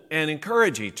uphold and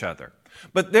encourage each other.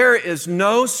 But there is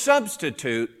no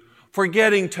substitute for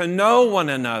getting to know one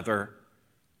another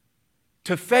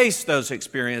to face those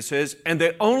experiences. And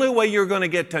the only way you're going to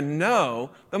get to know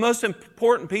the most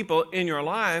important people in your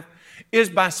life is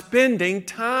by spending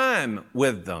time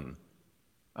with them.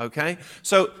 Okay?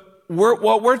 So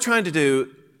what we're trying to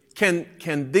do,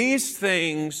 can these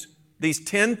things, these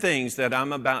 10 things that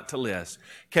I'm about to list,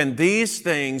 can these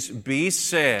things be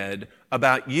said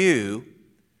about you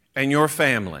and your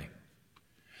family?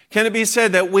 Can it be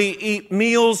said that we eat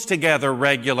meals together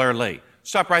regularly?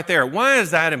 Stop right there. Why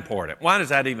is that important? Why does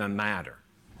that even matter?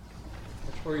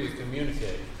 That's where you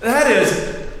communicate. That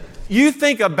is, you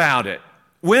think about it.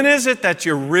 When is it that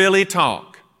you really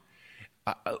talk?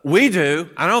 We do.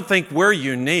 I don't think we're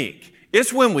unique.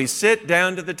 It's when we sit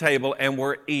down to the table and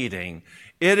we're eating.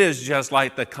 It is just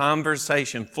like the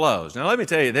conversation flows. Now, let me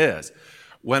tell you this.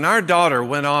 When our daughter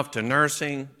went off to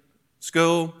nursing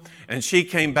school, and she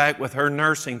came back with her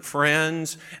nursing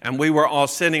friends, and we were all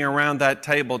sitting around that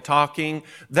table talking.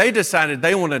 They decided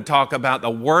they wanted to talk about the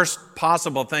worst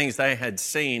possible things they had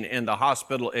seen in the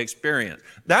hospital experience.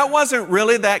 That wasn't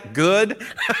really that good.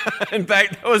 In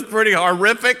fact, it was pretty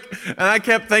horrific, and I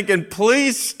kept thinking,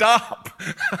 please stop.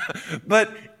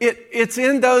 But it's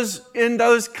in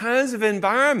those kinds of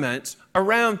environments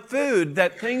around food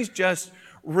that things just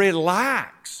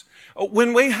relax.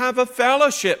 When we have a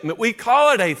fellowship, we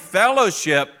call it a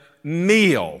fellowship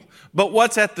meal. But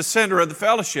what's at the center of the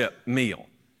fellowship meal?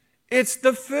 It's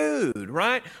the food,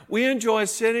 right? We enjoy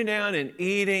sitting down and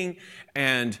eating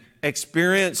and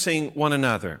experiencing one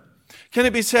another. Can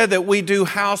it be said that we do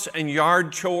house and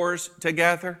yard chores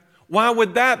together? Why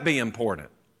would that be important?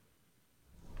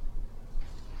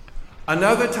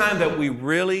 Another time that we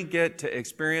really get to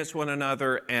experience one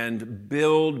another and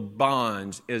build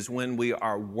bonds is when we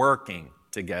are working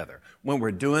together, when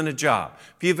we're doing a job.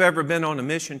 If you've ever been on a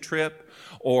mission trip,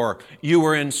 or you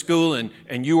were in school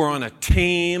and you were on a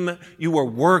team, you were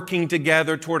working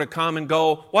together toward a common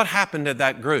goal, what happened to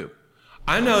that group?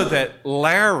 I know that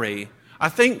Larry, I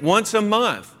think once a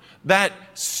month, that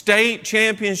state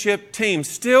championship team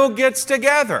still gets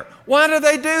together. Why do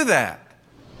they do that?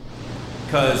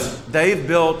 Because they've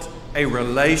built a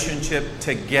relationship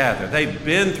together. They've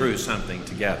been through something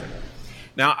together.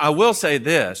 Now, I will say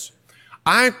this.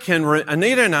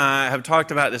 Anita and I have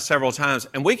talked about this several times,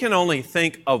 and we can only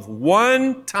think of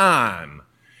one time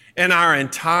in our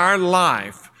entire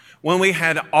life when we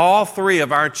had all three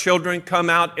of our children come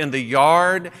out in the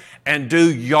yard and do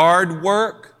yard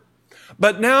work.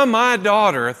 But now my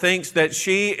daughter thinks that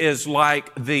she is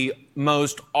like the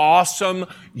most awesome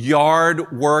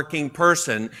yard working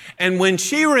person. And when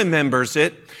she remembers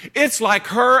it, it's like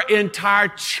her entire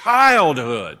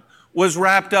childhood was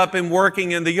wrapped up in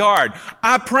working in the yard.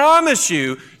 I promise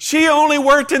you, she only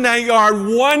worked in that yard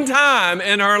one time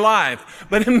in her life,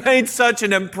 but it made such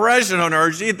an impression on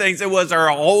her. She thinks it was her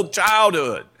whole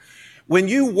childhood. When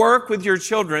you work with your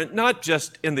children, not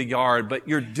just in the yard, but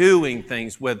you're doing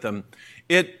things with them,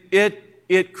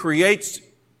 it creates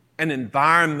an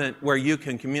environment where you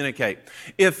can communicate.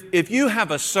 If you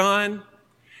have a son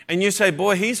and you say,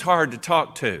 boy, he's hard to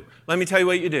talk to, let me tell you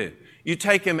what you do. You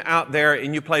take him out there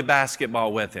and you play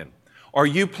basketball with him, or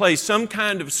you play some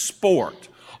kind of sport.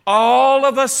 All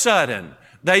of a sudden,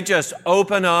 they just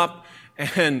open up,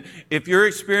 and if your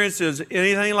experience is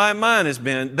anything like mine has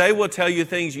been, they will tell you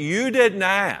things you didn't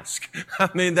ask. I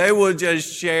mean, they will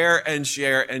just share and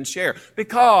share and share,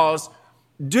 because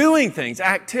doing things,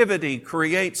 activity,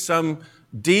 creates some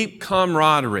deep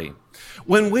camaraderie.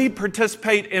 When we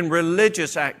participate in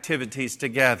religious activities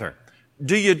together,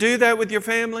 do you do that with your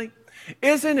family?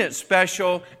 Isn't it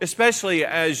special, especially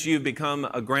as you become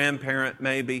a grandparent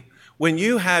maybe, when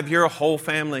you have your whole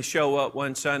family show up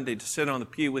one Sunday to sit on the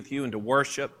pew with you and to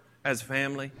worship as a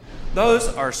family? Those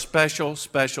are special,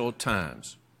 special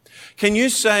times. Can you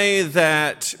say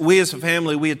that we as a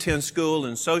family, we attend school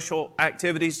and social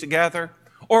activities together?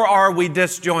 Or are we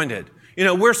disjointed? You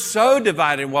know, we're so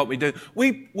divided in what we do.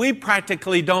 We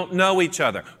practically don't know each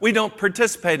other. We don't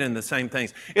participate in the same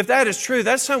things. If that is true,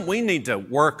 that's something we need to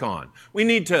work on. We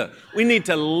need to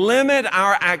limit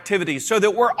our activities so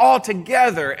that we're all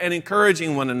together and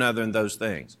encouraging one another in those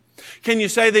things. Can you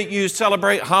say that you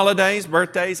celebrate holidays,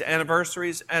 birthdays,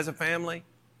 anniversaries as a family?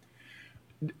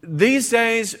 These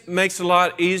days makes it a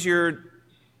lot easier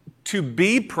to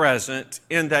be present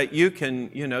in that you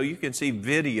can see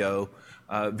video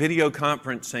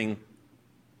conferencing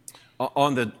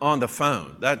on the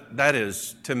phone. That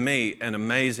is, to me, an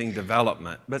amazing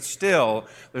development. But still,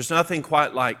 there's nothing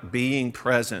quite like being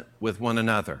present with one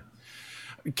another.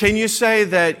 Can you say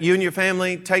that you and your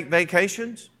family take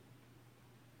vacations?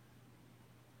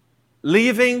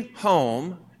 leaving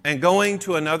home and going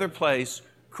to another place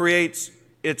creates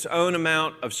its own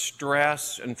amount of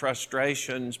stress and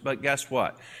frustrations. But guess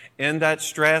what? In that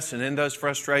stress and in those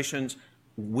frustrations,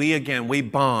 we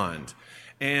bond.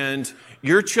 And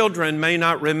your children may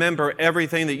not remember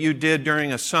everything that you did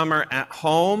during a summer at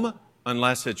home,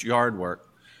 unless it's yard work,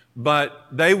 but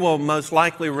they will most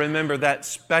likely remember that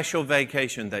special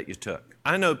vacation that you took.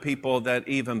 I know people that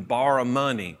even borrow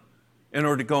money in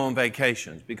order to go on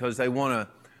vacations because they want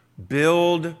to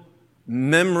build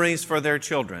memories for their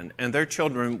children, and their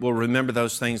children will remember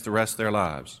those things the rest of their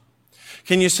lives.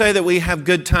 Can you say that we have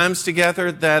good times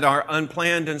together that are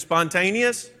unplanned and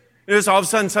spontaneous? Just all of a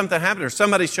sudden something happened, or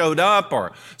somebody showed up,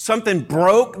 or something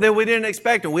broke that we didn't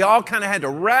expect, and we all kind of had to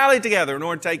rally together in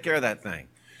order to take care of that thing.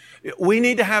 We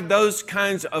need to have those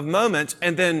kinds of moments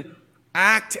and then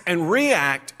act and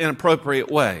react in appropriate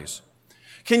ways.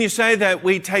 Can you say that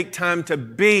we take time to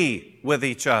be with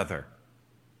each other?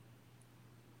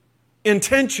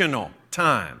 Intentional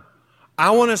time.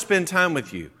 I want to spend time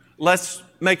with you. Let's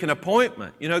make an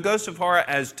appointment. Go so far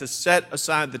as to set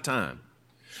aside the time.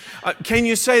 Can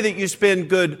you say that you spend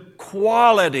good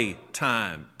quality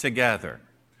time together?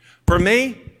 For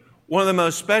me, one of the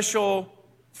most special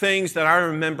things that I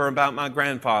remember about my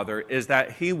grandfather is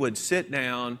that he would sit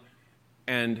down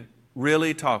and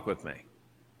really talk with me.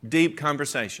 Deep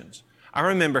conversations. I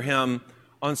remember him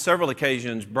on several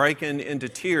occasions breaking into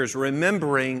tears,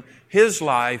 remembering his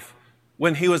life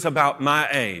when he was about my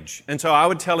age. And so I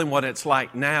would tell him what it's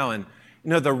like now. And,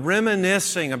 the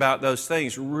reminiscing about those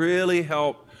things really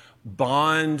helped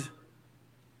bond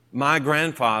my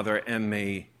grandfather and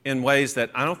me in ways that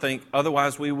I don't think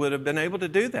otherwise we would have been able to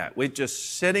do that. We're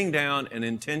just sitting down and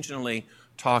intentionally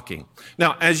talking.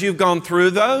 Now, as you've gone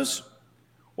through those,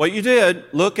 what you did,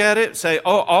 look at it, say,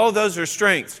 oh, all those are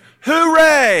strengths.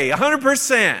 Hooray,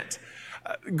 100%.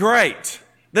 Great.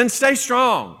 Then stay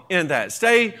strong in that.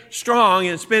 Stay strong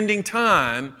in spending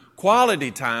time, quality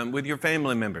time with your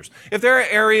family members. If there are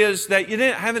areas that you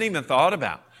haven't even thought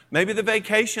about, maybe the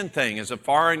vacation thing is a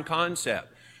foreign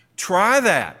concept, try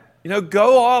that.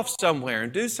 Go off somewhere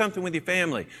and do something with your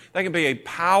family. That can be a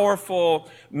powerful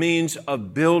means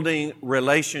of building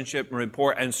relationship and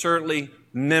rapport, and certainly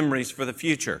memories for the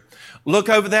future. Look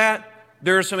over that.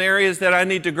 There are some areas that I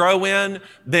need to grow in.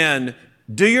 Then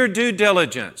do your due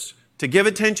diligence to give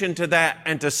attention to that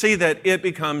and to see that it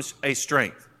becomes a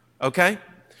strength. Okay?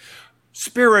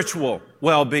 Spiritual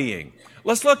well-being.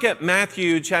 Let's look at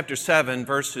Matthew chapter 7,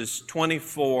 verses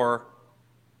 24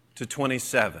 to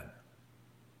 27.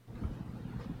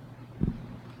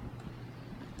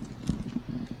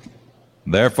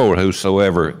 Therefore,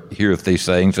 whosoever heareth these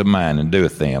sayings of mine and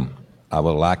doeth them, I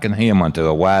will liken him unto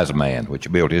a wise man,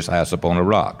 which built his house upon a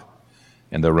rock.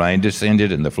 And the rain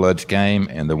descended, and the floods came,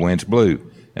 and the winds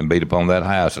blew, and beat upon that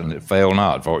house, and it fell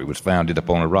not, for it was founded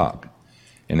upon a rock.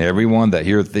 And every one that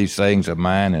heareth these sayings of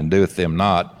mine and doeth them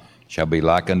not shall be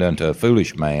likened unto a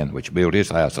foolish man, which built his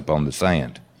house upon the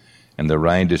sand. And the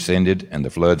rain descended, and the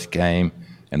floods came,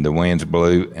 and the winds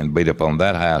blew, and beat upon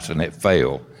that house, and it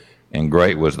fell, and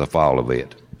great was the fall of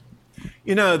it.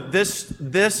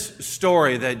 This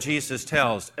story that Jesus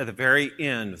tells at the very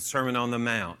end of the Sermon on the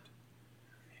Mount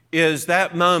is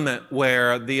that moment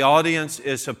where the audience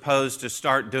is supposed to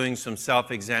start doing some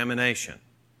self-examination.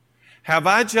 Have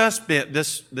I just been,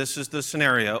 this is the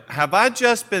scenario, have I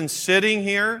just been sitting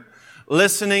here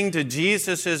listening to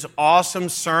Jesus' awesome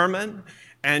sermon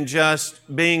and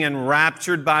just being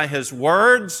enraptured by his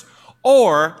words?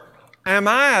 Or am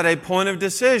I at a point of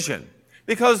decision?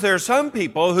 Because there are some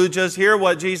people who just hear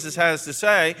what Jesus has to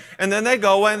say and then they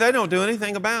go away and they don't do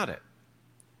anything about it.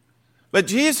 But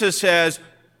Jesus says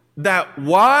that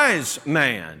wise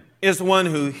man is the one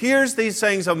who hears these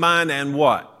things of mine and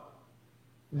what?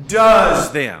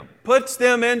 Does them. Puts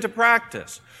them into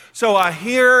practice. So I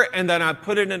hear and then I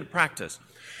put it into practice.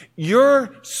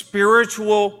 Your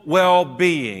spiritual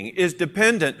well-being is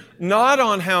dependent not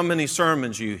on how many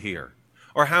sermons you hear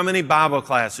or how many Bible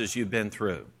classes you've been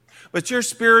through. But your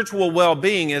spiritual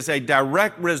well-being is a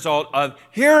direct result of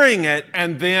hearing it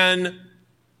and then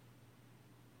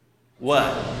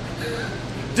what?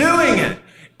 Doing it,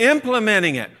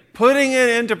 implementing it, putting it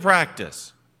into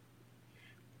practice.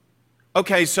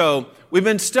 Okay, so we've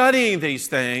been studying these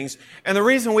things, and the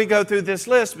reason we go through this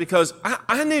list because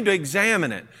I need to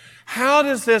examine it. How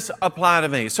does this apply to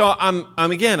me? So I'm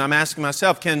asking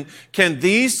myself, can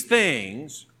these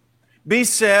things be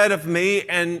said of me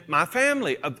and my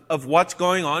family, of what's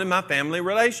going on in my family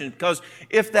relations? Because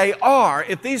if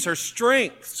these are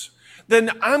strengths,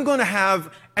 then I'm going to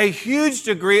have a huge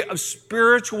degree of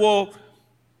spiritual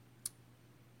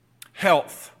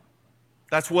health.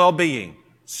 That's well-being,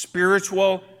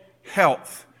 spiritual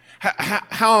health.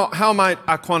 How might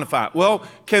I quantify it? Well,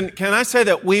 can I say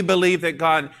that we believe that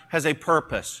God has a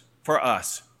purpose for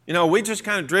us? You know, are we just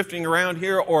kind of drifting around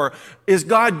here, or is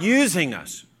God using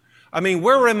us? I mean,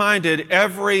 we're reminded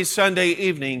every Sunday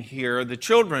evening here, the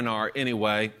children are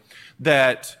anyway,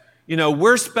 that, you know,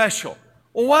 we're special.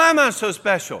 Well, why am I so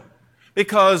special?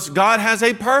 Because God has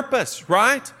a purpose,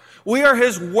 right? We are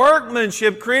His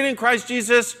workmanship created in Christ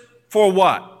Jesus for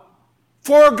what?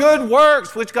 For good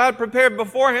works, which God prepared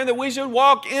beforehand that we should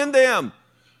walk in them.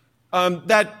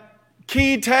 That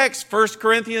key text, 1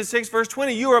 Corinthians 6, verse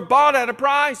 20, you are bought at a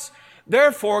price.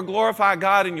 Therefore, glorify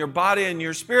God in your body and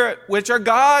your spirit, which are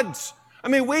God's. I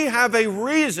mean, we have a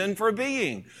reason for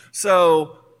being.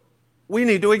 So we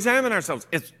need to examine ourselves.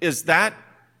 Is that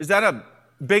a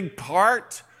big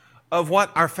part of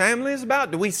what our family is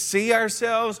about? Do we see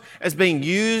ourselves as being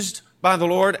used by the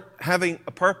Lord, having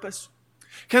a purpose?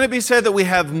 Can it be said that we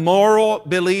have moral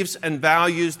beliefs and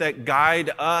values that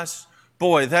guide us?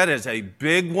 Boy, that is a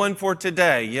big one for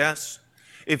today, yes?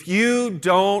 If you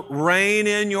don't rein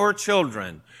in your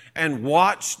children and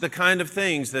watch the kind of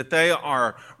things that they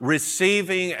are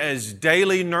receiving as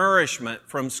daily nourishment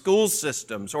from school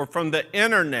systems or from the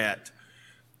internet,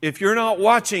 if you're not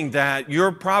watching that,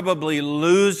 you're probably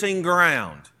losing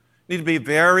ground. You need to be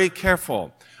very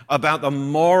careful about the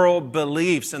moral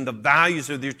beliefs and the values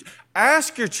of your.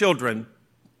 Ask your children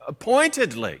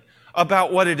pointedly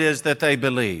about what it is that they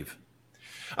believe.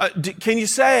 Can you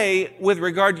say, with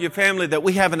regard to your family, that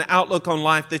we have an outlook on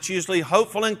life that's usually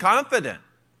hopeful and confident?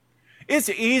 It's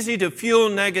easy to fuel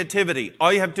negativity.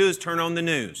 All you have to do is turn on the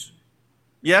news.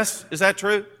 Yes, is that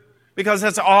true? Because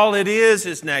that's all it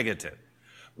is negative.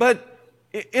 But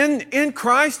in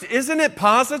Christ, isn't it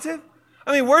positive?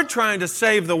 I mean, we're trying to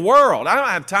save the world. I don't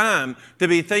have time to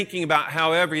be thinking about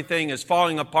how everything is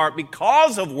falling apart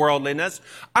because of worldliness.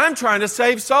 I'm trying to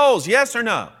save souls. Yes or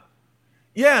no?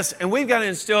 Yes, and we've got to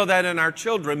instill that in our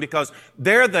children because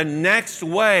they're the next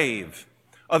wave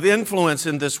of influence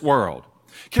in this world.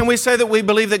 Can we say that we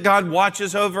believe that God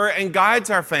watches over and guides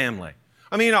our family?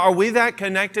 I mean, are we that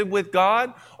connected with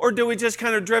God? Or do we just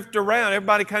kind of drift around?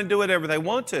 Everybody kind of do whatever they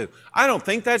want to. I don't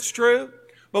think that's true,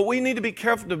 but we need to be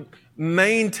careful to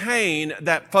maintain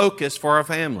that focus for our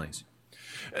families.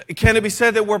 Can it be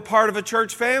said that we're part of a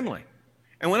church family?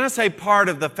 And when I say part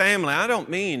of the family, I don't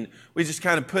mean we just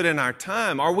kind of put in our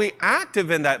time. Are we active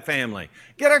in that family?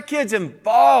 Get our kids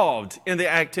involved in the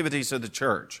activities of the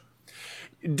church.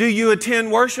 Do you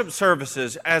attend worship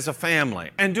services as a family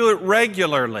and do it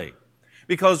regularly?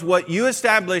 Because what you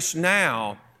establish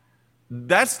now,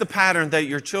 that's the pattern that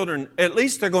your children, at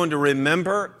least they're going to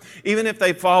remember. Even if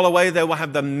they fall away, they will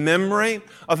have the memory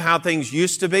of how things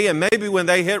used to be. And maybe when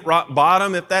they hit rock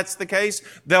bottom, if that's the case,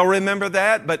 they'll remember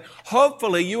that. But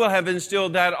hopefully you will have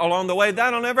instilled that along the way.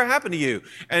 That'll never happen to you.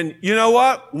 And you know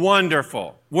what?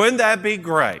 Wonderful. Wouldn't that be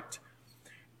great?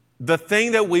 The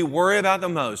thing that we worry about the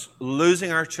most,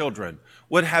 losing our children,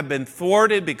 would have been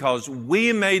thwarted because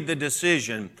we made the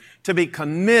decision to be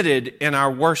committed in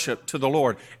our worship to the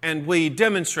Lord. And we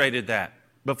demonstrated that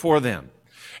before them.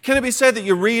 Can it be said that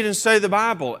you read and study the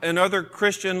Bible and other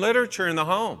Christian literature in the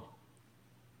home?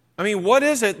 I mean, what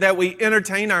is it that we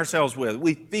entertain ourselves with,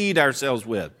 we feed ourselves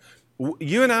with?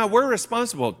 You and I, we're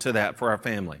responsible to that for our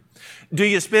family. Do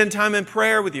you spend time in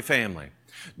prayer with your family?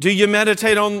 Do you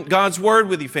meditate on God's Word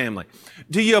with your family?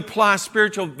 Do you apply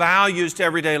spiritual values to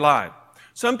everyday life?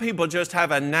 Some people just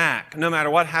have a knack. No matter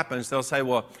what happens, they'll say,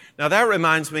 well, now that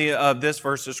reminds me of this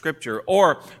verse of Scripture.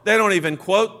 Or they don't even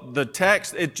quote the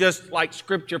text. It just like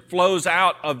Scripture flows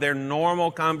out of their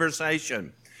normal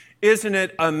conversation. Isn't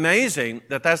it amazing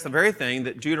that that's the very thing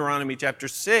that Deuteronomy chapter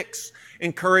 6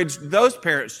 encouraged those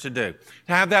parents to do?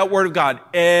 To have that Word of God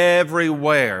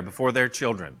everywhere before their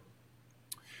children.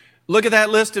 Look at that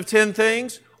list of 10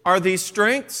 things. Are these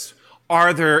strengths?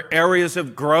 Are there areas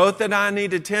of growth that I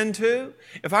need to tend to?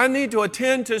 If I need to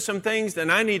attend to some things,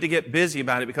 then I need to get busy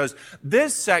about it because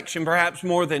this section, perhaps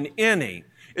more than any,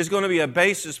 is going to be a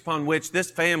basis upon which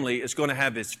this family is going to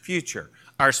have its future,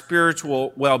 our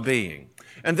spiritual well-being.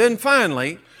 And then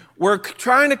finally, we're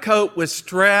trying to cope with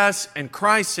stress and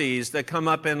crises that come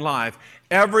up in life.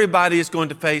 Everybody is going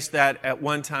to face that at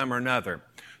one time or another.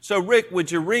 So Rick,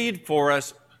 would you read for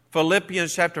us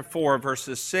Philippians chapter 4,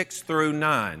 verses 6 through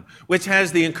 9, which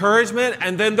has the encouragement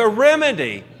and then the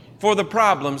remedy for the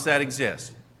problems that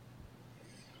exist.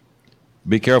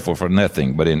 Be careful for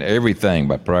nothing, but in everything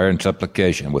by prayer and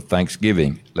supplication with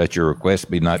thanksgiving, let your requests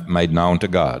be made known to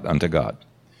God, unto God.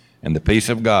 And the peace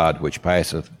of God, which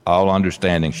passeth all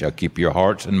understanding, shall keep your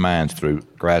hearts and minds through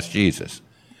Christ Jesus.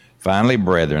 Finally,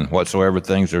 brethren, whatsoever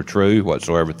things are true,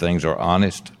 whatsoever things are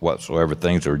honest, whatsoever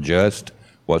things are just,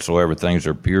 whatsoever things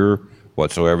are pure,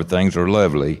 whatsoever things are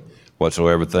lovely,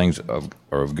 whatsoever things are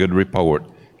of good report,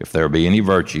 if there be any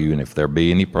virtue and if there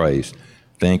be any praise,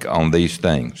 think on these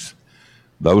things.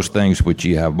 Those things which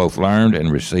ye have both learned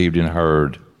and received and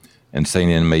heard and seen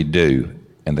in me do,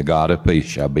 and the God of peace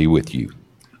shall be with you.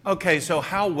 Okay, so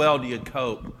how well do you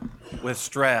cope with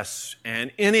stress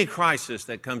and any crisis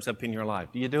that comes up in your life?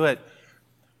 Do you do it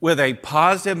with a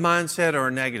positive mindset or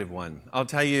a negative one? I'll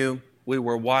tell you, we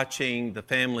were watching The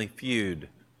Family Feud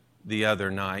the other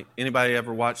night. Anybody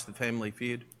ever watch The Family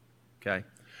Feud? Okay.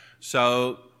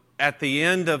 So at the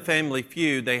end of Family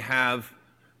Feud, they have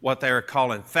what they're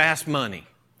calling fast money.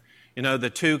 You know, the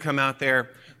two come out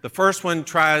there. The first one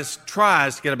tries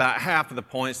to get about half of the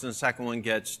points, and the second one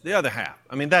gets the other half.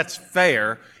 I mean, that's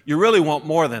fair. You really want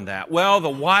more than that. Well, the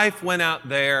wife went out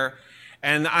there,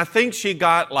 and I think she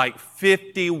got like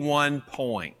 51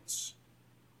 points.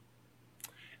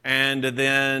 And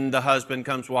then the husband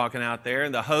comes walking out there,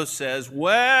 and the host says,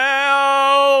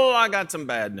 well, I got some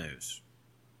bad news.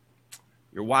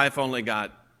 Your wife only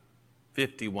got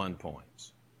 51 points.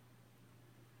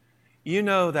 You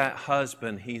know, that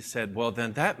husband, he said, well,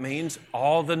 then that means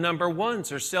all the number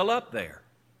ones are still up there.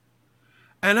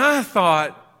 And I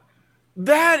thought,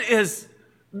 that is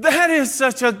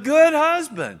such a good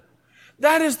husband.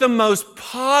 That is the most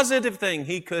positive thing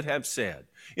he could have said.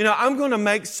 You know, I'm going to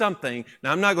make something.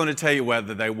 Now, I'm not going to tell you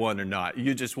whether they won or not.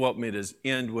 You just want me to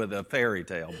end with a fairy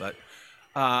tale. But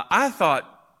I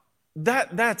thought,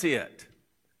 that's it.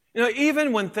 You know,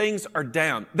 even when things are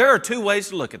down, there are two ways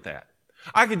to look at that.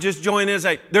 I could just join in and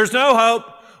say, there's no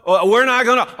hope. We're not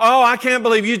going to, I can't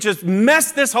believe you just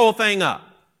messed this whole thing up.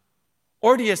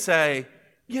 Or do you say,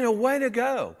 you know, way to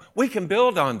go. We can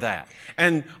build on that.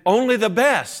 And only the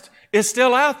best is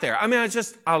still out there. I mean,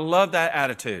 I love that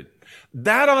attitude.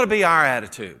 That ought to be our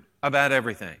attitude about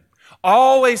everything.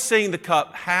 Always seeing the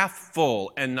cup half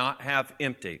full and not half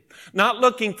empty. Not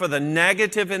looking for the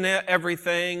negative in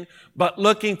everything, but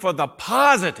looking for the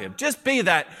positive. Just be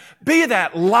that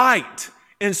light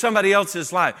in somebody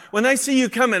else's life. When they see you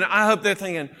coming, I hope they're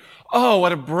thinking, oh,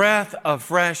 what a breath of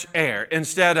fresh air,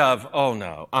 instead of, oh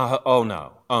no, I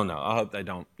hope they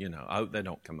don't, I hope they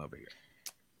don't come over here.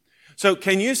 So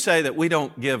can you say that we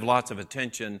don't give lots of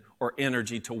attention or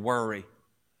energy to worry?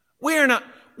 We are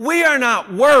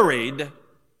not worried,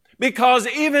 because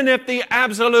even if the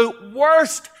absolute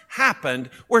worst happened,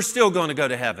 we're still going to go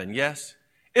to heaven, yes?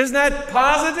 Isn't that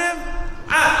positive?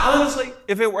 Honestly,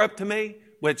 if it were up to me,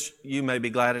 which you may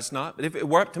be glad it's not, but if it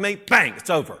were up to me, bang,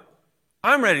 it's over.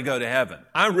 I'm ready to go to heaven.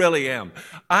 I really am.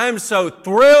 I'm so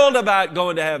thrilled about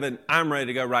going to heaven, I'm ready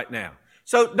to go right now.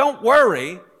 So don't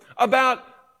worry about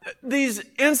these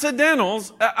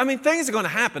incidentals. I mean, things are going to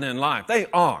happen in life. They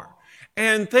are.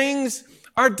 And things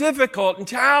are difficult and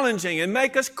challenging and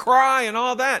make us cry and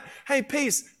all that. Hey,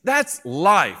 peace, that's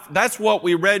life. That's what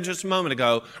we read just a moment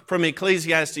ago from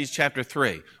Ecclesiastes chapter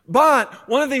 3. But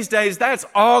one of these days, that's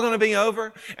all going to be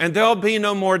over, and there'll be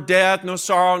no more death, no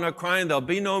sorrow, no crying. There'll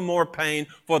be no more pain,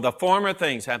 for the former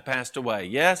things have passed away.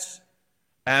 Yes?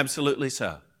 Absolutely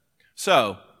so.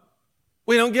 So,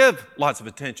 we don't give lots of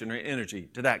attention or energy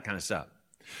to that kind of stuff.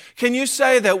 Can you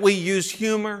say that we use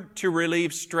humor to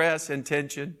relieve stress and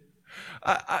tension?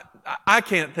 I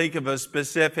can't think of a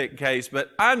specific case,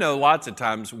 but I know lots of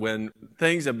times when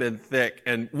things have been thick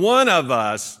and one of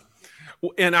us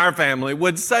in our family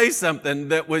would say something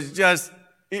that was just,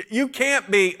 you can't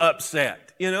be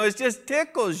upset. It just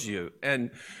tickles you.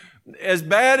 And as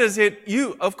bad as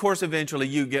of course, eventually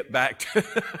you get back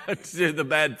to the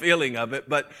bad feeling of it,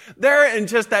 but there in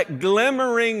just that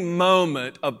glimmering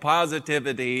moment of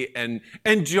positivity and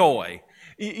joy,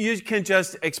 you can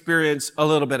just experience a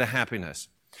little bit of happiness.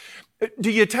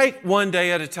 Do you take one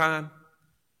day at a time?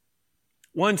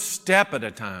 One step at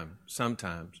a time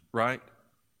sometimes, right?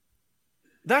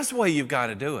 That's the way you've got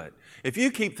to do it. If you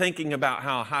keep thinking about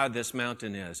how high this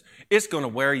mountain is, it's going to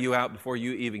wear you out before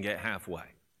you even get halfway.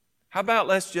 How about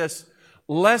let's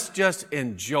just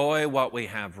enjoy what we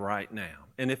have right now.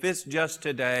 And if it's just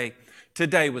today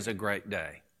was a great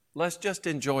day. Let's just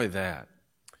enjoy that.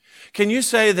 Can you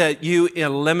say that you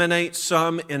eliminate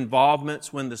some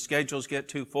involvements when the schedules get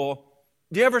too full?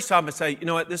 Do you ever stop and say, you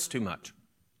know what, this is too much.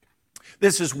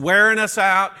 This is wearing us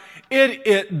out.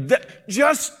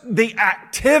 Just the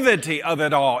activity of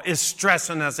it all is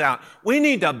stressing us out. We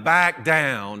need to back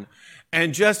down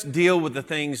and just deal with the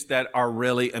things that are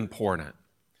really important.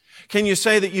 Can you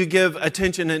say that you give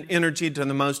attention and energy to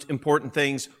the most important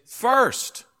things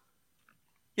first?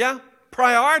 Yeah,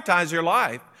 prioritize your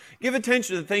life. Give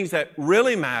attention to the things that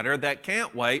really matter, that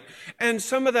can't wait, and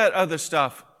some of that other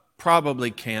stuff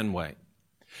probably can wait.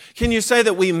 Can you say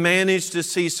that we manage to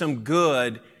see some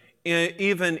good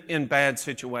even in bad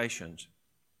situations?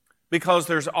 Because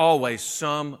there's always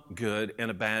some good in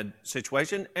a bad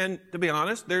situation, and to be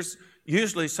honest, there's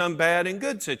usually some bad in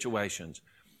good situations.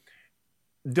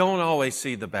 Don't always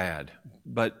see the bad,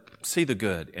 but see the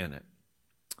good in it.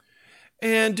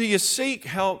 And do you seek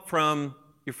help from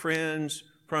your friends,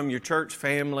 from your church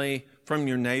family, from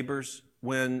your neighbors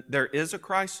when there is a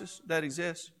crisis that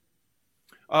exists?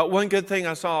 One good thing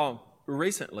I saw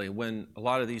recently when a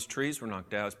lot of these trees were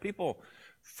knocked out is people,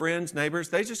 friends, neighbors,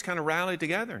 they just kind of rallied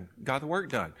together and got the work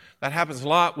done. That happens a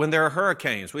lot when there are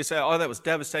hurricanes. We say, oh, that was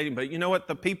devastating, but you know what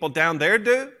the people down there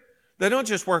do? They don't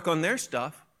just work on their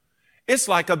stuff. It's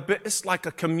like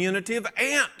a community of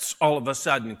ants all of a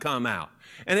sudden come out.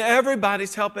 And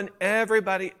everybody's helping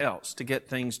everybody else to get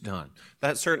things done.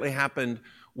 That certainly happened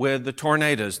with the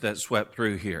tornadoes that swept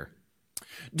through here.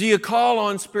 Do you call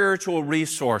on spiritual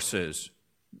resources?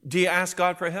 Do you ask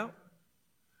God for help?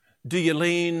 Do you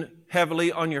lean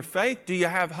heavily on your faith? Do you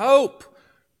have hope?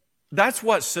 That's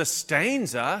what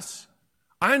sustains us.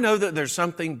 I know that there's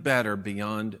something better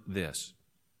beyond this.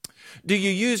 Do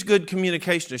you use good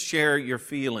communication to share your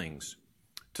feelings,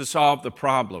 to solve the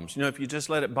problems? You know, if you just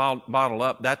let it bottle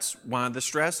up, that's why the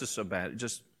stress is so bad. It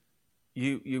just,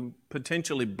 you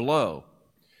potentially blow.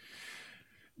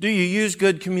 Do you use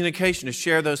good communication to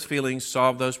share those feelings,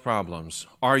 solve those problems?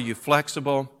 Are you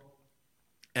flexible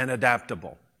and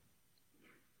adaptable?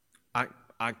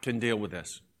 I can deal with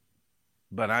this,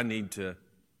 but I need to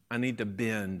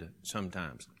bend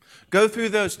sometimes. Go through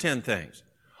those 10 things.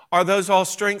 Are those all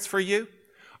strengths for you?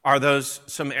 Are those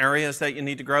some areas that you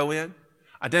need to grow in?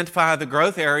 Identify the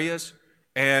growth areas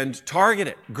and target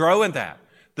it. Grow in that.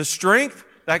 The strength,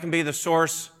 that can be the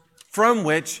source from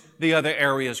which the other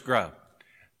areas grow.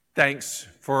 Thanks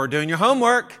for doing your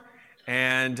homework,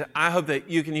 and I hope that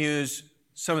you can use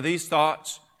some of these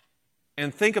thoughts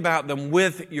and think about them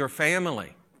with your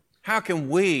family. How can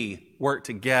we work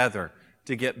together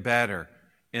to get better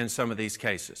in some of these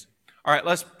cases? All right,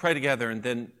 let's pray together and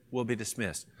then we'll be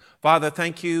dismissed. Father,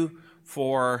 thank you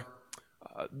for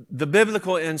the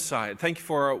biblical insight. Thank you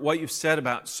for what you've said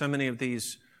about so many of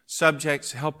these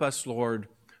subjects. Help us, Lord,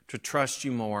 to trust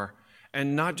you more.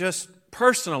 And not just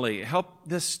personally, help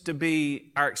this to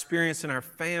be our experience in our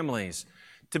families,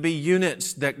 to be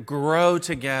units that grow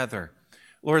together.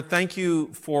 Lord, thank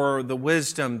you for the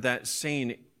wisdom that's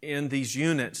seen in these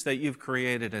units that you've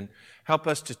created, and help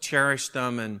us to cherish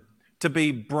them and to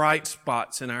be bright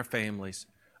spots in our families.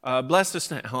 Bless us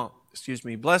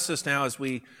now as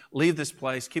we leave this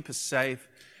place. Keep us safe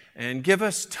and give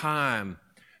us time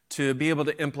to be able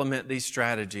to implement these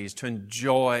strategies, to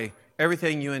enjoy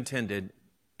everything you intended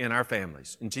in our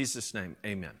families. In Jesus' name,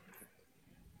 amen.